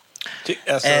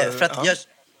 För att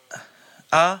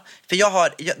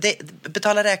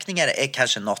betala räkningar är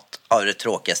kanske något av det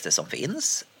tråkigaste som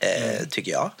finns,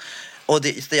 tycker jag. Och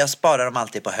jag sparar dem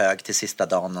alltid på hög till sista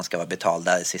dagen. De ska vara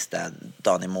betalda sista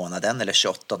dagen i månaden. Eller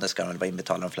 28, ska de väl vara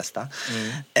inbetalda de flesta.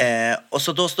 Och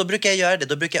så då brukar jag göra det.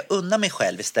 Då brukar jag unna mig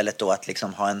själv istället då att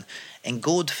liksom ha en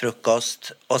god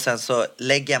frukost. Och sen så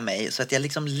lägger jag mig så att jag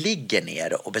liksom ligger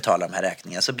ner och betalar de här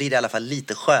räkningarna. Så blir det i alla fall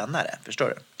lite skönare, förstår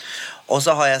du? Och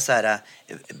så har jag så här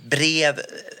brev.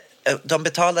 De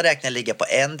betalda räkningarna ligger på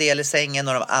en del i sängen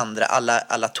och de andra,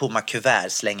 alla tomma kuvert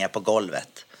slänger jag på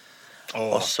golvet.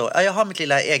 Och så, jag har mitt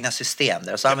lilla egna system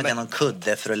där. Och så använder jag någon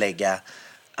kudde för att lägga...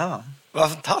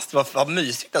 Vad fantastiskt, vad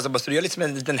mysigt. Alltså, så du gör liksom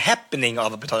en liten happening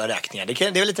av att betala räkningar. Det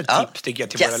är väl lite tips tycker jag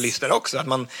till våra lyssnare också.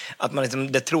 Att man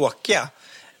liksom, det tråkiga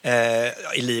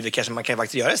i livet kanske man kan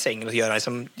faktiskt göra i sängen och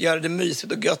göra det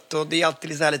mysigt och gött. Och det är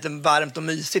alltid så här lite varmt och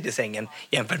mysigt i sängen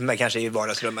jämfört med kanske i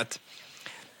vardagsrummet.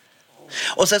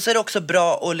 Och sen så är det också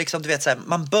bra och liksom, du vet, så här,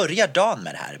 man börjar dagen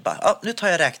med det här. Bara, nu tar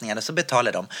jag räkningarna så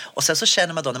betalar de. Och sen så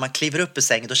känner man då när man kliver upp ur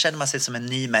sängen, då känner man sig som en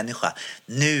ny människa.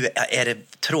 Nu är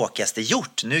det tråkigaste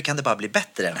gjort. Nu kan det bara bli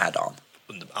bättre den här dagen.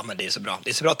 Ja, men det är så bra. Det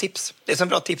är så bra tips. Det är så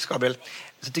bra tips, Gabriel.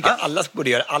 Så tycker jag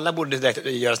alla borde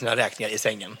göra sina räkningar i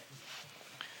sängen.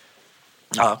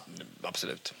 Ja,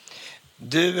 absolut.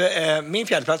 Du, min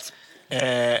fjärdeplats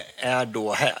är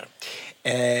då här.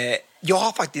 Jag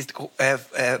har faktiskt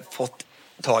fått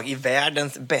tag i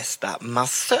världens bästa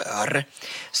massör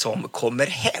som kommer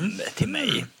hem till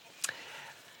mig.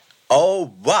 Oh,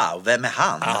 wow, vem är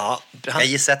han? Ja, jag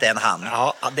gissar att det är en han.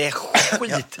 Ja, det är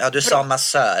skit. Ja, du sa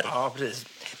massör. Ja, precis.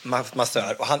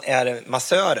 Massör. Och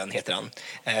massören heter han.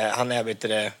 Han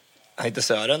är, han heter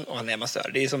Sören och han är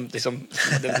massör. Det är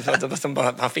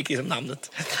som han fick liksom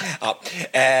namnet. Ja.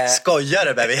 Skojar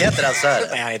du, vi heter han Sören?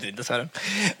 Nej, han heter inte Sören.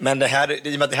 Men det här,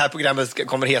 i och med att det här programmet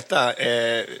kommer heta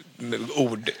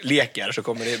ordlekar så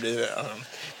kommer det bli...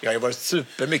 Jag har ju varit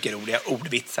supermycket roliga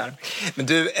ordvitsar. Men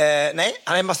du, nej,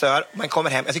 han är massör. Man kommer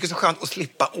hem. Jag tycker det är så skönt att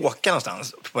slippa åka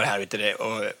någonstans på det här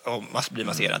och bli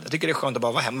masserad. Jag tycker det är skönt att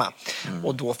bara vara hemma.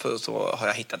 Och då så har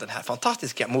jag hittat den här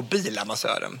fantastiska mobila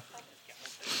massören.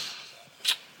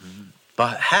 Vad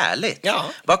härligt. Ja.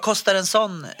 Vad kostar en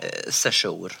sån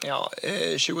session? Ja,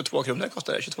 22 kronor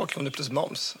kostar det. 22 kronor plus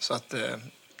moms. Så att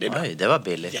det är bra. Oj, det var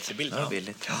billigt. Jättebilligt. Det var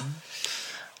billigt.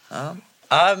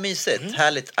 Ja, mysigt.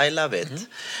 Härligt. I love it.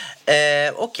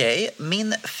 Okej,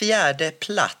 min fjärde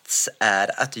plats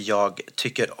är att jag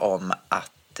tycker om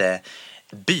att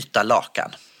byta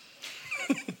lakan.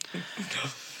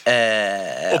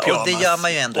 Och det gör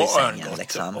man ju ändå i sängen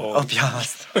liksom. Och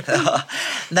pyjamas. Ja.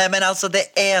 Nej, men alltså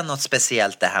det är något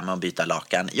speciellt det här med att byta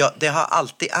lakan. Det har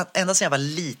alltid, ända sedan jag var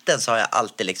liten så har jag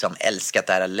alltid liksom älskat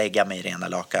det här att lägga mig i rena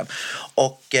lakan.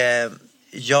 Och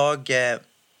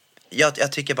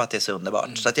jag tycker bara att det är så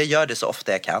underbart. Så att jag gör det så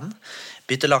ofta jag kan.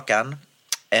 Byter lakan.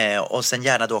 Och sen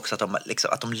gärna då också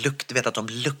att de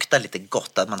luktar lite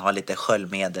gott. Att man har lite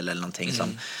sköljmedel eller någonting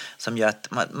som gör att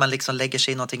man liksom lägger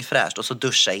sig i någonting fräscht. Och så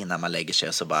duscha innan man lägger sig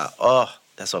och så bara,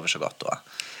 jag sover så gott då.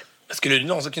 Skulle du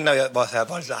någonsin kunna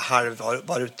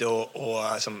vara ute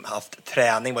och som haft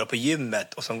träning, vara på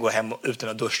gymmet och som går hem utan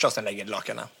att duscha och sen lägger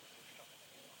lakanen?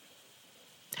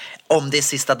 Om det är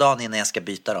sista dagen innan jag ska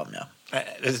byta dem, ja.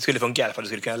 Det skulle funka i alla fall, du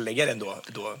skulle kunna lägga den då.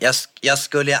 Jag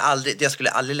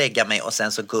skulle aldrig lägga mig och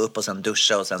sen så gå upp och sen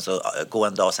duscha och sen så gå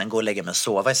en dag och sen gå och lägga mig och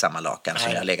sova i samma lakan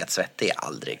som jag har legat svettig.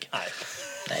 Aldrig.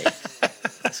 Nej.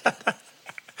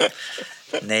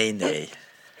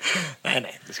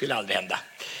 Nej, det skulle aldrig hända.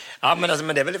 Ja, men alltså,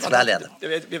 men det är väl fantastiskt.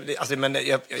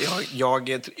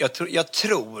 Jag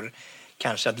tror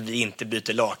kanske att vi inte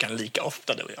byter lakan lika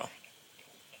ofta, du och jag.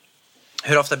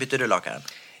 Hur ofta byter du lakan?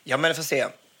 Ja, men får se.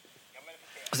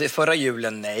 Alltså, förra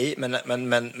julen nej,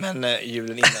 men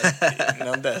julen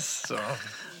innan dess så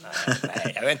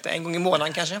nej, jag vet inte, en gång i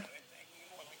månaden kanske.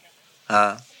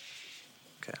 Ja.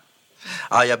 Okay.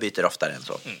 Ja, jag byter oftare än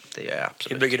så. Det gör jag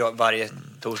absolut. Du bygger då varje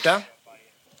torsdag?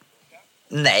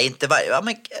 Nej, inte varje. Ja,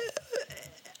 men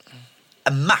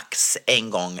max en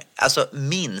gång, alltså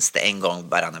minst en gång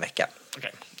varannan vecka.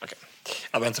 Okej.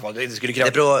 Ja, men det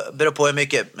beror på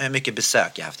hur mycket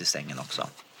besök jag haft i sängen också.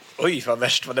 Oj, vad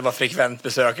värst vad det var frekvent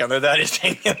besökande där i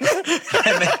sängen.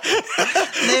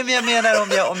 Nej, men jag menar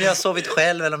om jag har sovit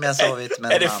själv eller om jag har sovit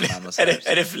med mamman. Och så.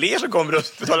 Är det fler som kommer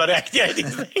att betala räkningar i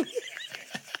din säng?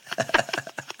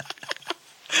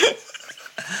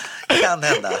 Kan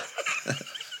hända.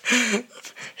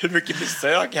 Hur mycket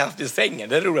besök jag haft i sängen?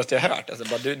 Det är det roligaste jag har hört. Alltså,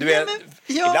 ibland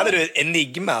är du en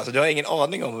enigma. Alltså, du har ingen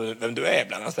aning om vem du är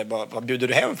ibland. Alltså, vad bjuder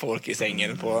du hem folk i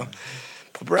sängen på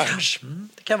brunch?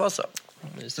 Det kan vara så.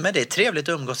 Men det är trevligt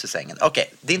att umgås i sängen.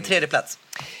 Okej, din tredje plats.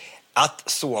 Att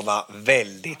sova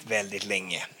väldigt, väldigt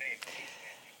länge.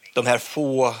 De här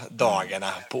få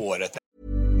dagarna på året.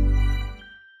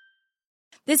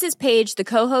 This is Paige, the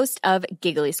co-host of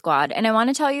Giggly Squad, and I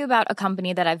want to tell you about a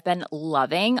company that I've been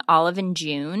loving, Olive &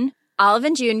 June.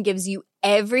 Olive & June gives you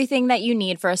everything that you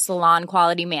need for a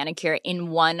salon-quality manicure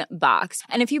in one box.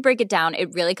 And if you break it down,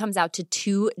 it really comes out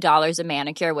to $2 a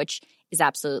manicure, which is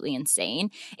absolutely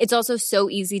insane. It's also so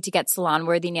easy to get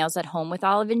salon-worthy nails at home with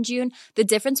Olive & June. The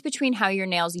difference between how your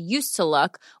nails used to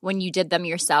look when you did them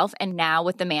yourself and now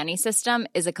with the Mani system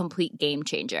is a complete game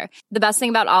changer. The best thing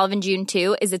about Olive & June,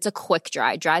 too, is it's a quick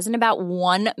dry. Dries in about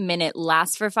 1 minute,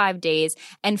 lasts for 5 days,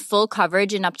 and full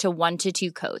coverage in up to 1 to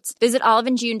 2 coats. Visit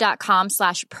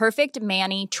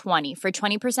oliveandjune.com/perfectmani20 for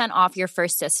 20% off your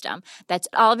first system. That's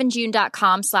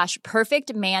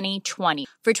oliveandjune.com/perfectmani20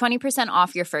 for 20%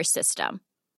 off your first system.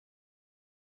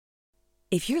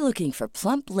 If you're looking for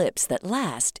plump lips that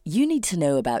last, you need to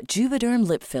know about Juvederm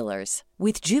lip fillers.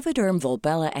 With Juvederm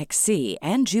Volbella XC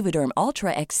and Juvederm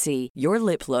Ultra XC, your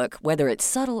lip look, whether it's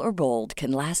subtle or bold, can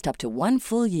last up to 1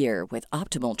 full year with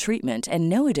optimal treatment and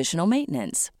no additional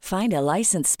maintenance. Find a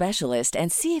licensed specialist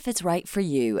and see if it's right for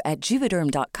you at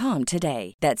Juvederm.com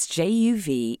today. That's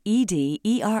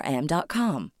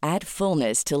JUVEDERM.com. Add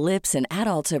fullness to lips in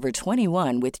adults over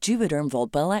 21 with Juvederm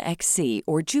Volbella XC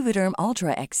or Juvederm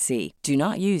Ultra XC. Do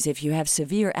not use if you have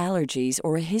severe allergies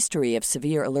or a history of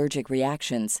severe allergic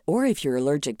reactions, or if you're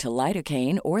allergic to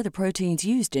lidocaine or the proteins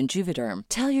used in Juvederm.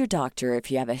 Tell your doctor if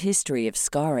you have a history of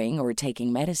scarring or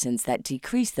taking medicines that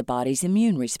decrease the body's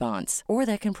immune response or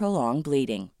that can prolong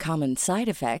bleeding. Common side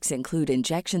effects include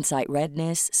injection site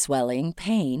redness, swelling,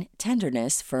 pain,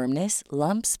 tenderness, firmness,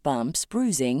 lumps, bumps,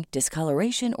 bruising,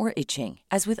 discoloration, or itching.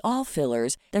 As with all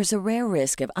fillers, there's a rare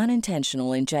risk of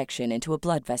unintentional injection into a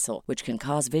blood vessel, which can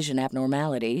cause vision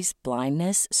abnormalities,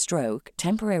 blindness, stroke,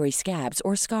 temporary scabs,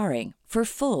 or scarring. For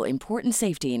full, important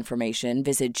safety information,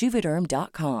 visit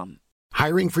Juvederm.com.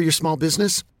 Hiring for your small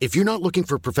business? If you're not looking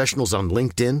for professionals on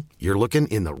LinkedIn, you're looking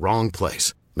in the wrong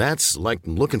place. That's like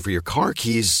looking for your car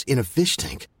keys in a fish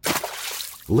tank.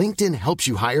 LinkedIn helps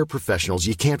you hire professionals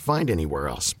you can't find anywhere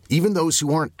else, even those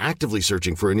who aren't actively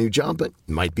searching for a new job but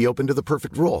might be open to the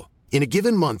perfect role. In a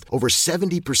given month, over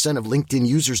 70% of LinkedIn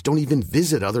users don't even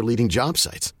visit other leading job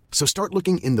sites. So start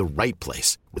looking in the right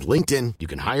place. With LinkedIn, you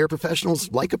can hire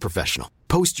professionals like a professional.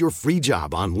 Post your free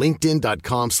job on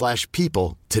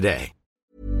linkedin.com/people today.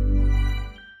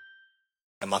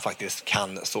 Man faktiskt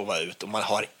kan sova ut och man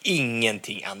har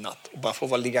ingenting annat. Och bara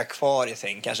få ligga kvar i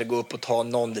säng, kanske gå upp och ta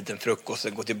någon liten frukost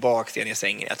och gå tillbaka igen i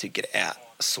sängen. Jag tycker det är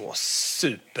så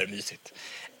supermysigt.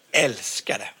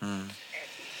 Älskar det.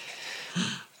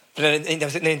 För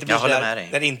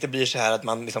när det inte blir så här att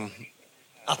man liksom,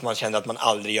 att man känner att man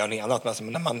aldrig gör något annat.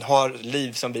 Men när man har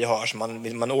liv som vi har, så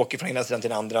man åker från ena sidan till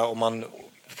den andra och man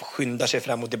skyndar sig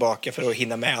fram och tillbaka för att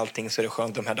hinna med allting, så är det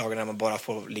skönt de här dagarna när man bara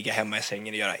får ligga hemma i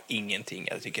sängen och göra ingenting.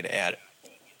 Jag tycker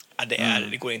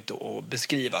det går inte att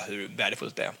beskriva hur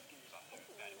värdefullt det är.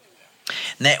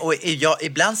 Nej, och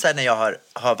ibland så här, när jag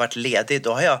har varit ledig,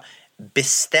 då har jag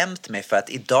bestämt mig för att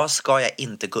idag ska jag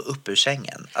inte gå upp ur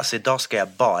sängen. Alltså idag ska jag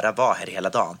bara vara här hela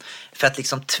dagen. För att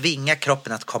liksom tvinga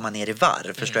kroppen att komma ner i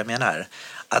varv. Förstår jag menar?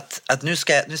 Att nu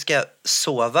ska jag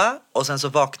sova och sen så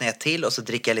vaknar jag till och så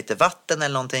dricker jag lite vatten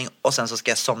eller någonting och sen så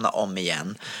ska jag somna om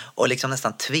igen. Och liksom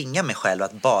nästan tvinga mig själv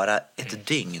att bara ett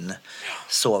dygn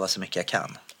sova så mycket jag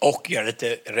kan. Och göra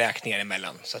lite räkningar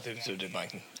emellan. Så att du bara...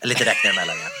 Lite räkningar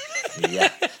emellan, ja.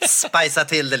 Yeah. Spicea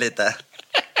till det lite.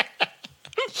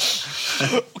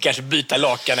 Och kanske byta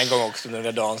lakan en gång också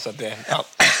under dagen, så att det...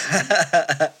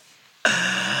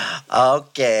 Ja.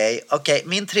 Okej.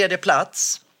 Min tredje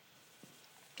plats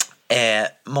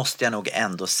måste jag nog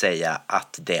ändå säga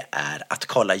att det är att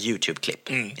kolla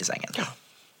YouTube-klipp i sängen.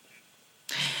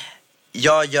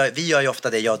 Ja. Vi gör ju ofta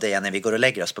det, jag och det, när vi går och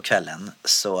lägger oss på kvällen.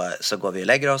 Så går vi och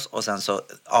lägger oss och sen så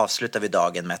avslutar vi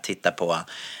dagen med att titta på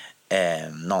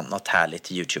något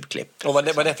härligt YouTube-klipp. Och vad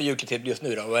är det för YouTube-klipp just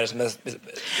nu då? Vad är det som är...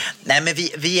 Nej, men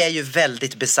vi är ju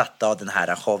väldigt besatta av den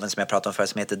här showen som jag pratade om förut,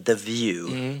 som heter The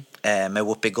View, med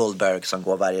Whoopi Goldberg som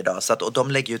går varje dag. Så och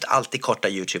de lägger ut alltid korta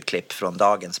YouTube-klipp från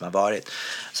dagen som har varit.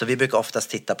 Så vi brukar oftast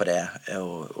titta på det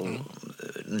och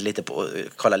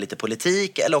kolla lite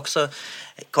politik, eller också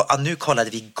nu kollade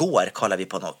vi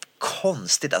på något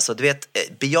konstigt. Alltså du vet,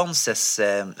 Beyoncés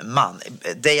man,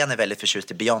 Dejan är väldigt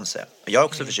förtjust i Beyoncé. Jag är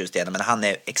också förtjust i henne, men han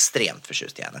är extremt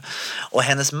förtjust i henne. Och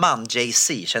hennes man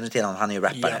Jay-Z, känner du till honom? Han är ju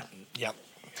rappare. Ja.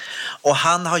 Och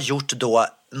han har gjort då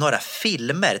några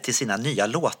filmer till sina nya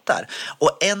låtar.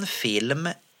 Och en film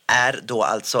är då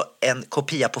alltså en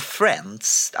kopia på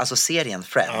Friends, alltså serien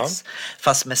Friends,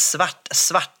 fast med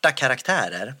svarta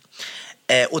karaktärer.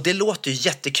 Och det låter ju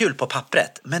jättekul på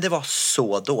pappret, men det var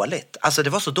så dåligt. Alltså det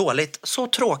var så dåligt, så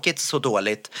tråkigt, så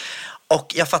dåligt.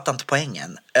 Och jag fattar inte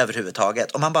poängen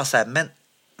överhuvudtaget. Och man bara säger, men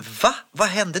vad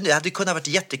hände nu? Det hade kunnat varit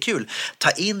jättekul.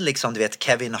 Ta in liksom, du vet,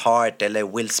 Kevin Hart eller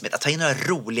Will Smith. Att ta in några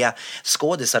roliga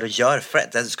skådisar och gör Fred.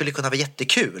 Det skulle kunna vara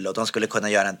jättekul och de skulle kunna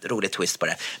göra en rolig twist på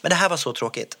det. Men det här var så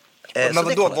tråkigt. Men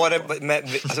vadå, var det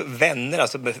med vänner?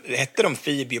 Alltså, hette de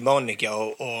Phoebe, Monica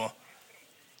och...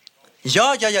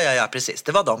 Ja, precis.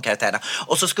 Det var de karaktärerna.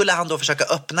 Och så skulle han då försöka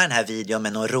öppna den här videon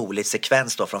med någon rolig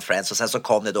sekvens då från Friends. Och sen så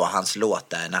kom det då hans låt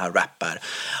där när han rappar.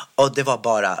 Och det var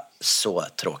bara så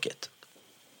tråkigt.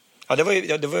 Ja, det var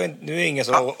ju nu är ingen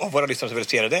som av våra lyssnare som vill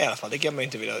se det i alla fall. Det kan man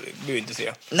ju inte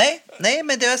se. Nej,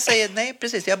 men det jag säger, nej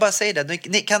precis, jag bara säger det.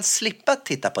 Ni kan slippa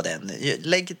titta på den.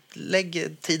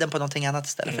 Lägg tiden på någonting annat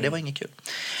istället, för det var inget kul.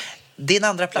 Din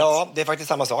andra plats? Ja, det är faktiskt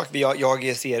samma sak.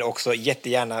 Jag ser också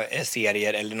jättegärna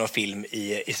serier eller någon film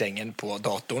i sängen på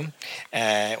datorn.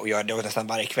 Och gör det nästan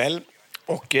varje kväll.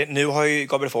 Och nu har ju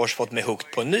Gabriel Fors fått mig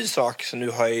hooked på en ny sak. Så nu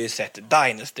har jag ju sett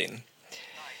Dynastin.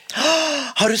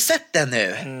 Har du sett den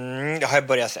nu? Jag har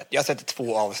börjat sett. Jag har sett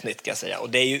 2 avsnitt kan jag säga. Och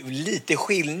det är ju lite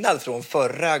skillnad från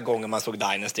förra gången man såg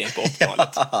Dynasty på 80-talet.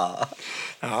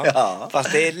 Ja.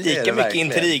 Fast det är lika mycket verkligen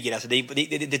intriger. Alltså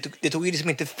det tog ju liksom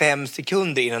inte 5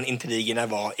 sekunder innan intrigerna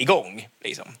var igång.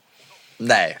 Liksom.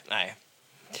 Nej.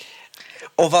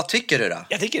 Och vad tycker du då?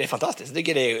 Jag tycker det är fantastiskt. Jag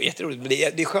tycker det är jätteroligt. Men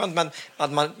det är skönt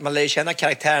att man lär känna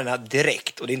karaktärerna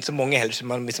direkt. Och det är inte så många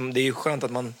heller. Så det är ju skönt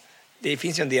att man... Det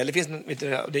finns ju en del.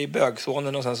 Det är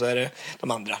bögsonen och sen så är det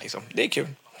de andra. Liksom. Det är kul.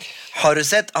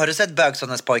 Har du sett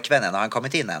bögsonens pojkvännen? Har han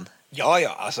kommit in än? Ja,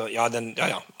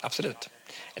 absolut.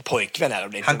 Ett pojkvän är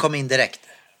det. Han kom in direkt.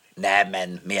 Nej,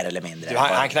 men mer eller mindre.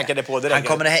 Han knackade på direkt.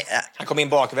 Han kom in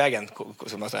bakvägen,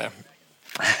 som man säger.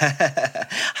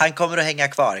 Han kommer att hänga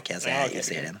kvar, kan jag säga, i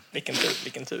serien.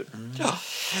 Vilken tur.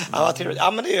 Ja, trevligt.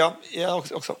 Ja, men det är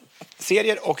jag också.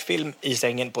 Serier och film i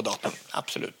sängen på datorn.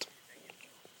 Absolut.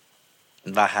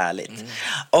 Vad härligt.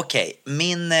 Okej,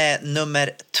 min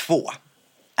nummer 2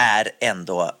 är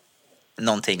ändå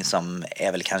någonting som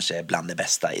är väl kanske bland det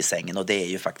bästa i sängen. Och det är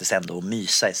ju faktiskt ändå att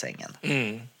mysa i sängen.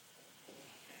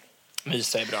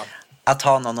 Mysa är bra. Att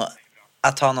ha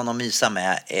någon att mysa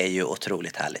med är ju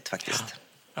otroligt härligt faktiskt.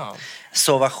 Ja.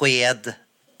 Sova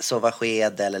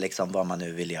sked eller liksom vad man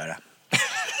nu vill göra.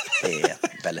 Det är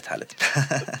väldigt härligt.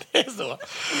 Det är så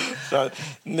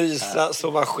mysa,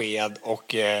 sova sked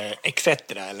och etc.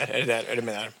 Eller är det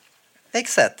menar?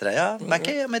 Etc. Ja, man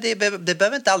kan, men det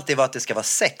behöver inte alltid vara att det ska vara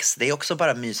sex. Det är också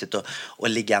bara mysigt att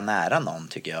ligga nära någon,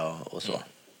 tycker jag, och så.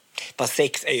 Fast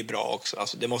sex är ju bra också,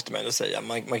 alltså, det måste man ändå säga.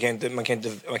 Man kan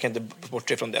inte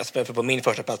bortse från det. För på min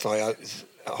första plats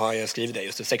har jag skrivit det.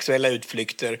 Just det, sexuella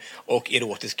utflykter och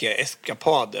erotiska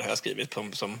eskapader har jag skrivit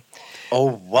som...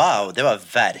 Oh wow, det var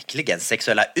verkligen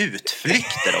sexuella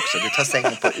utflykter också. Du tar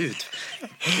sängen på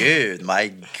Gud, my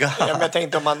god. Ja, men jag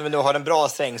tänkte om man nu har en bra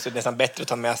säng så är det nästan bättre att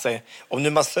ta med sig... Om nu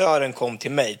massören kom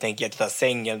till mig, tänker jag att ta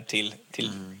sängen till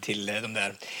de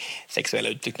där sexuella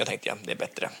utflykterna, tänkte jag. Det är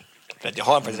bättre. För att jag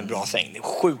har faktiskt en bra säng. Det är en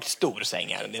sjukt stor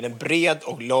säng här. Den är bred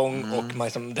och lång och man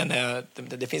liksom,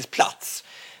 det finns plats.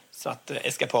 Så att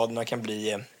eskapaderna kan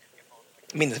bli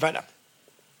minnesvärda.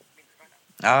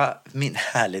 Ja,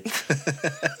 härligt.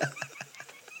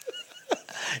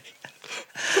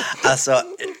 Alltså,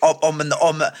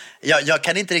 jag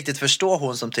kan inte riktigt förstå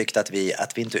hon som tyckte att vi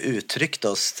inte uttryckte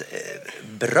oss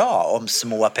bra om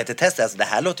små petitesser. Alltså, det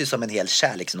här låter ju som en hel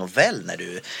kärleksnovell när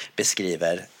du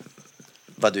beskriver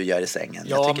vad du gör i sängen.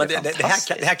 Ja, men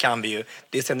det här kan vi ju.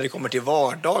 Det är sen när det kommer till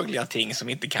vardagliga ting som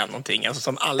inte kan någonting. Alltså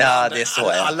som alla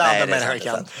andra människor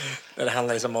kan. När det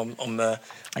handlar liksom om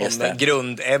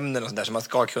grundämnen och sånt där som man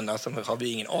ska kunna, så har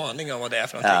vi ingen aning om vad det är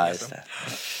för någonting. Ja, just det.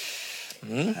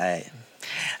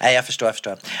 Nej, jag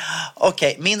förstår.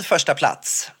 Okej, min första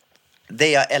plats.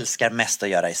 Det jag älskar mest att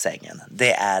göra i sängen,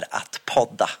 det är att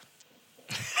podda.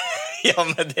 Ja,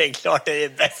 men det är klart det är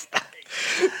det bästa.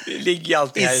 Det ligger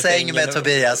alltid i säng med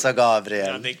Tobias och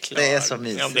Gabriel. Ja, det är så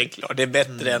mysigt. Ja, det är klart. Det är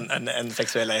bättre än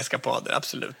sexuella eskapader,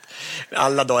 absolut.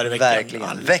 Alla dagar i veckan.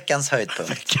 Verkligen. Veckans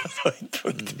höjdpunkt.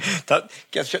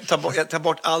 Ta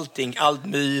bort allting, allt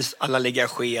mys, alla ligga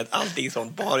sked, allting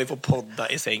sånt. Bara vi får podda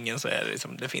i sängen så är det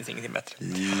liksom, det finns ingenting bättre.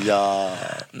 Ja.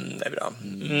 Det är bra.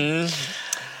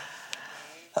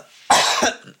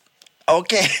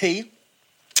 Okej.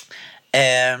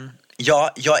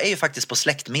 Ja, jag är ju faktiskt på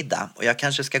släktmiddag och jag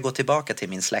kanske ska gå tillbaka till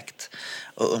min släkt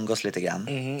och umgås lite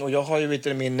grann. Och jag har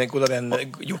ju min goda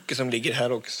vän Jocke som ligger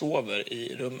här och sover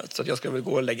i rummet, så att jag ska väl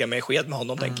gå och lägga mig sked med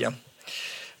honom, tänker jag.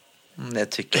 Det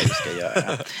tycker jag du ska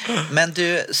göra. Men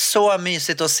du, så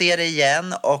mysigt att se dig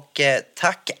igen och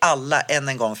tack alla än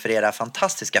en gång för era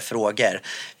fantastiska frågor.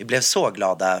 Vi blev så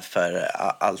glada för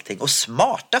allting och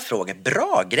smarta frågor,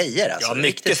 bra grejer alltså. Ja,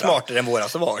 mycket smartare än våra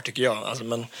svar, tycker jag. Alltså,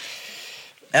 men...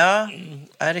 Ja,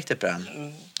 är riktigt bra.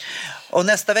 Och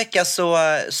nästa vecka så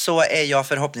är jag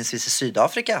förhoppningsvis i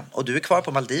Sydafrika och du är kvar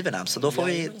på Maldiverna, så då får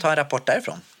vi ta en rapport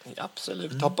därifrån.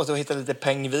 Absolut. Hoppas att hitta lite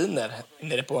pingviner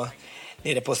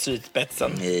nere på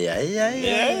sydspetsen. Ja.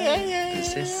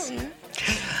 Precis.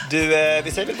 Du,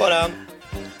 vi säger väl bara...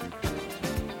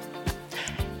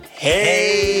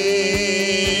 Hej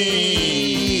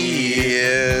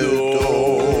då!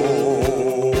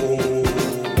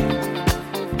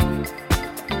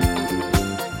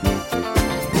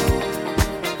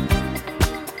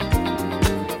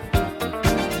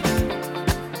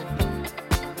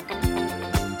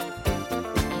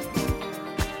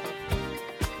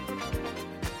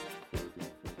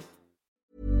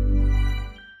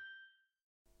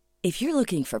 If you're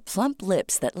looking for plump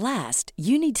lips that last,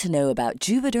 you need to know about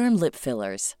Juvederm lip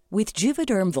fillers. With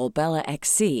Juvederm Volbella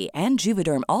XC and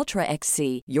Juvederm Ultra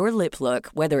XC, your lip look,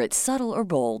 whether it's subtle or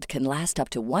bold, can last up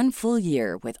to 1 full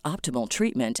year with optimal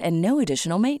treatment and no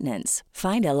additional maintenance.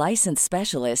 Find a licensed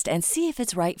specialist and see if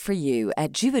it's right for you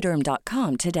at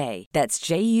Juvederm.com today. That's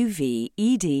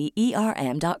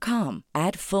JUVEDERM.com.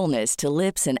 Add fullness to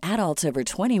lips in adults over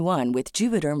 21 with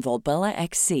Juvederm Volbella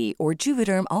XC or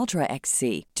Juvederm Ultra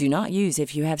XC. Do not use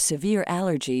if you have severe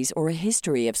allergies or a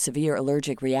history of severe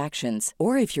allergic reactions,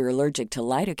 or if you're allergic to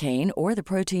lidocaine or the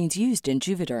proteins used in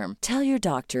Juvederm. Tell your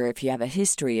doctor if you have a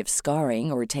history of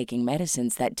scarring or taking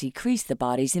medicines that decrease the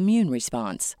body's immune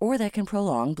response or that can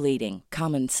prolong bleeding.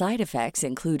 Common side effects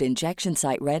include injection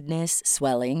site redness,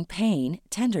 swelling, pain,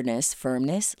 tenderness,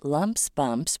 firmness, lumps,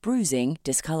 bumps, bruising,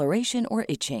 discoloration, or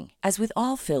itching. As with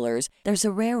all fillers, there's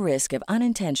a rare risk of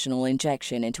unintentional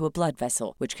injection into a blood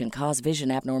vessel, which can cause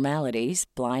vision abnormalities,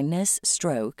 blindness,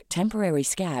 stroke, temporary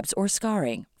scabs, or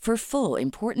scarring. For full,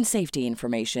 important safety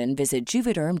information, visit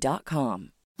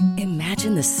Juvederm.com.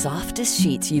 Imagine the softest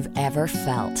sheets you've ever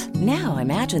felt. Now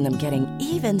imagine them getting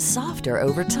even softer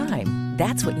over time.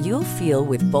 That's what you'll feel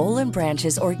with Boll &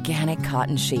 Branch's organic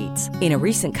cotton sheets. In a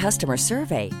recent customer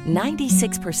survey,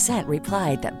 96%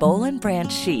 replied that Boll &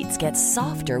 Branch sheets get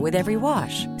softer with every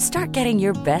wash. Start getting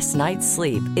your best night's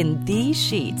sleep in these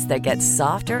sheets that get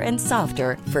softer and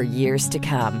softer for years to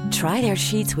come. Try their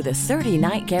sheets with a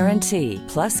 30-night guarantee.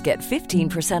 Plus, get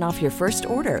 15% off your first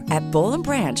order at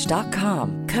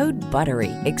BollandBranch.com. Code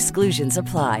BUTTERY. Exclusions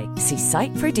apply. See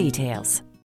site for details.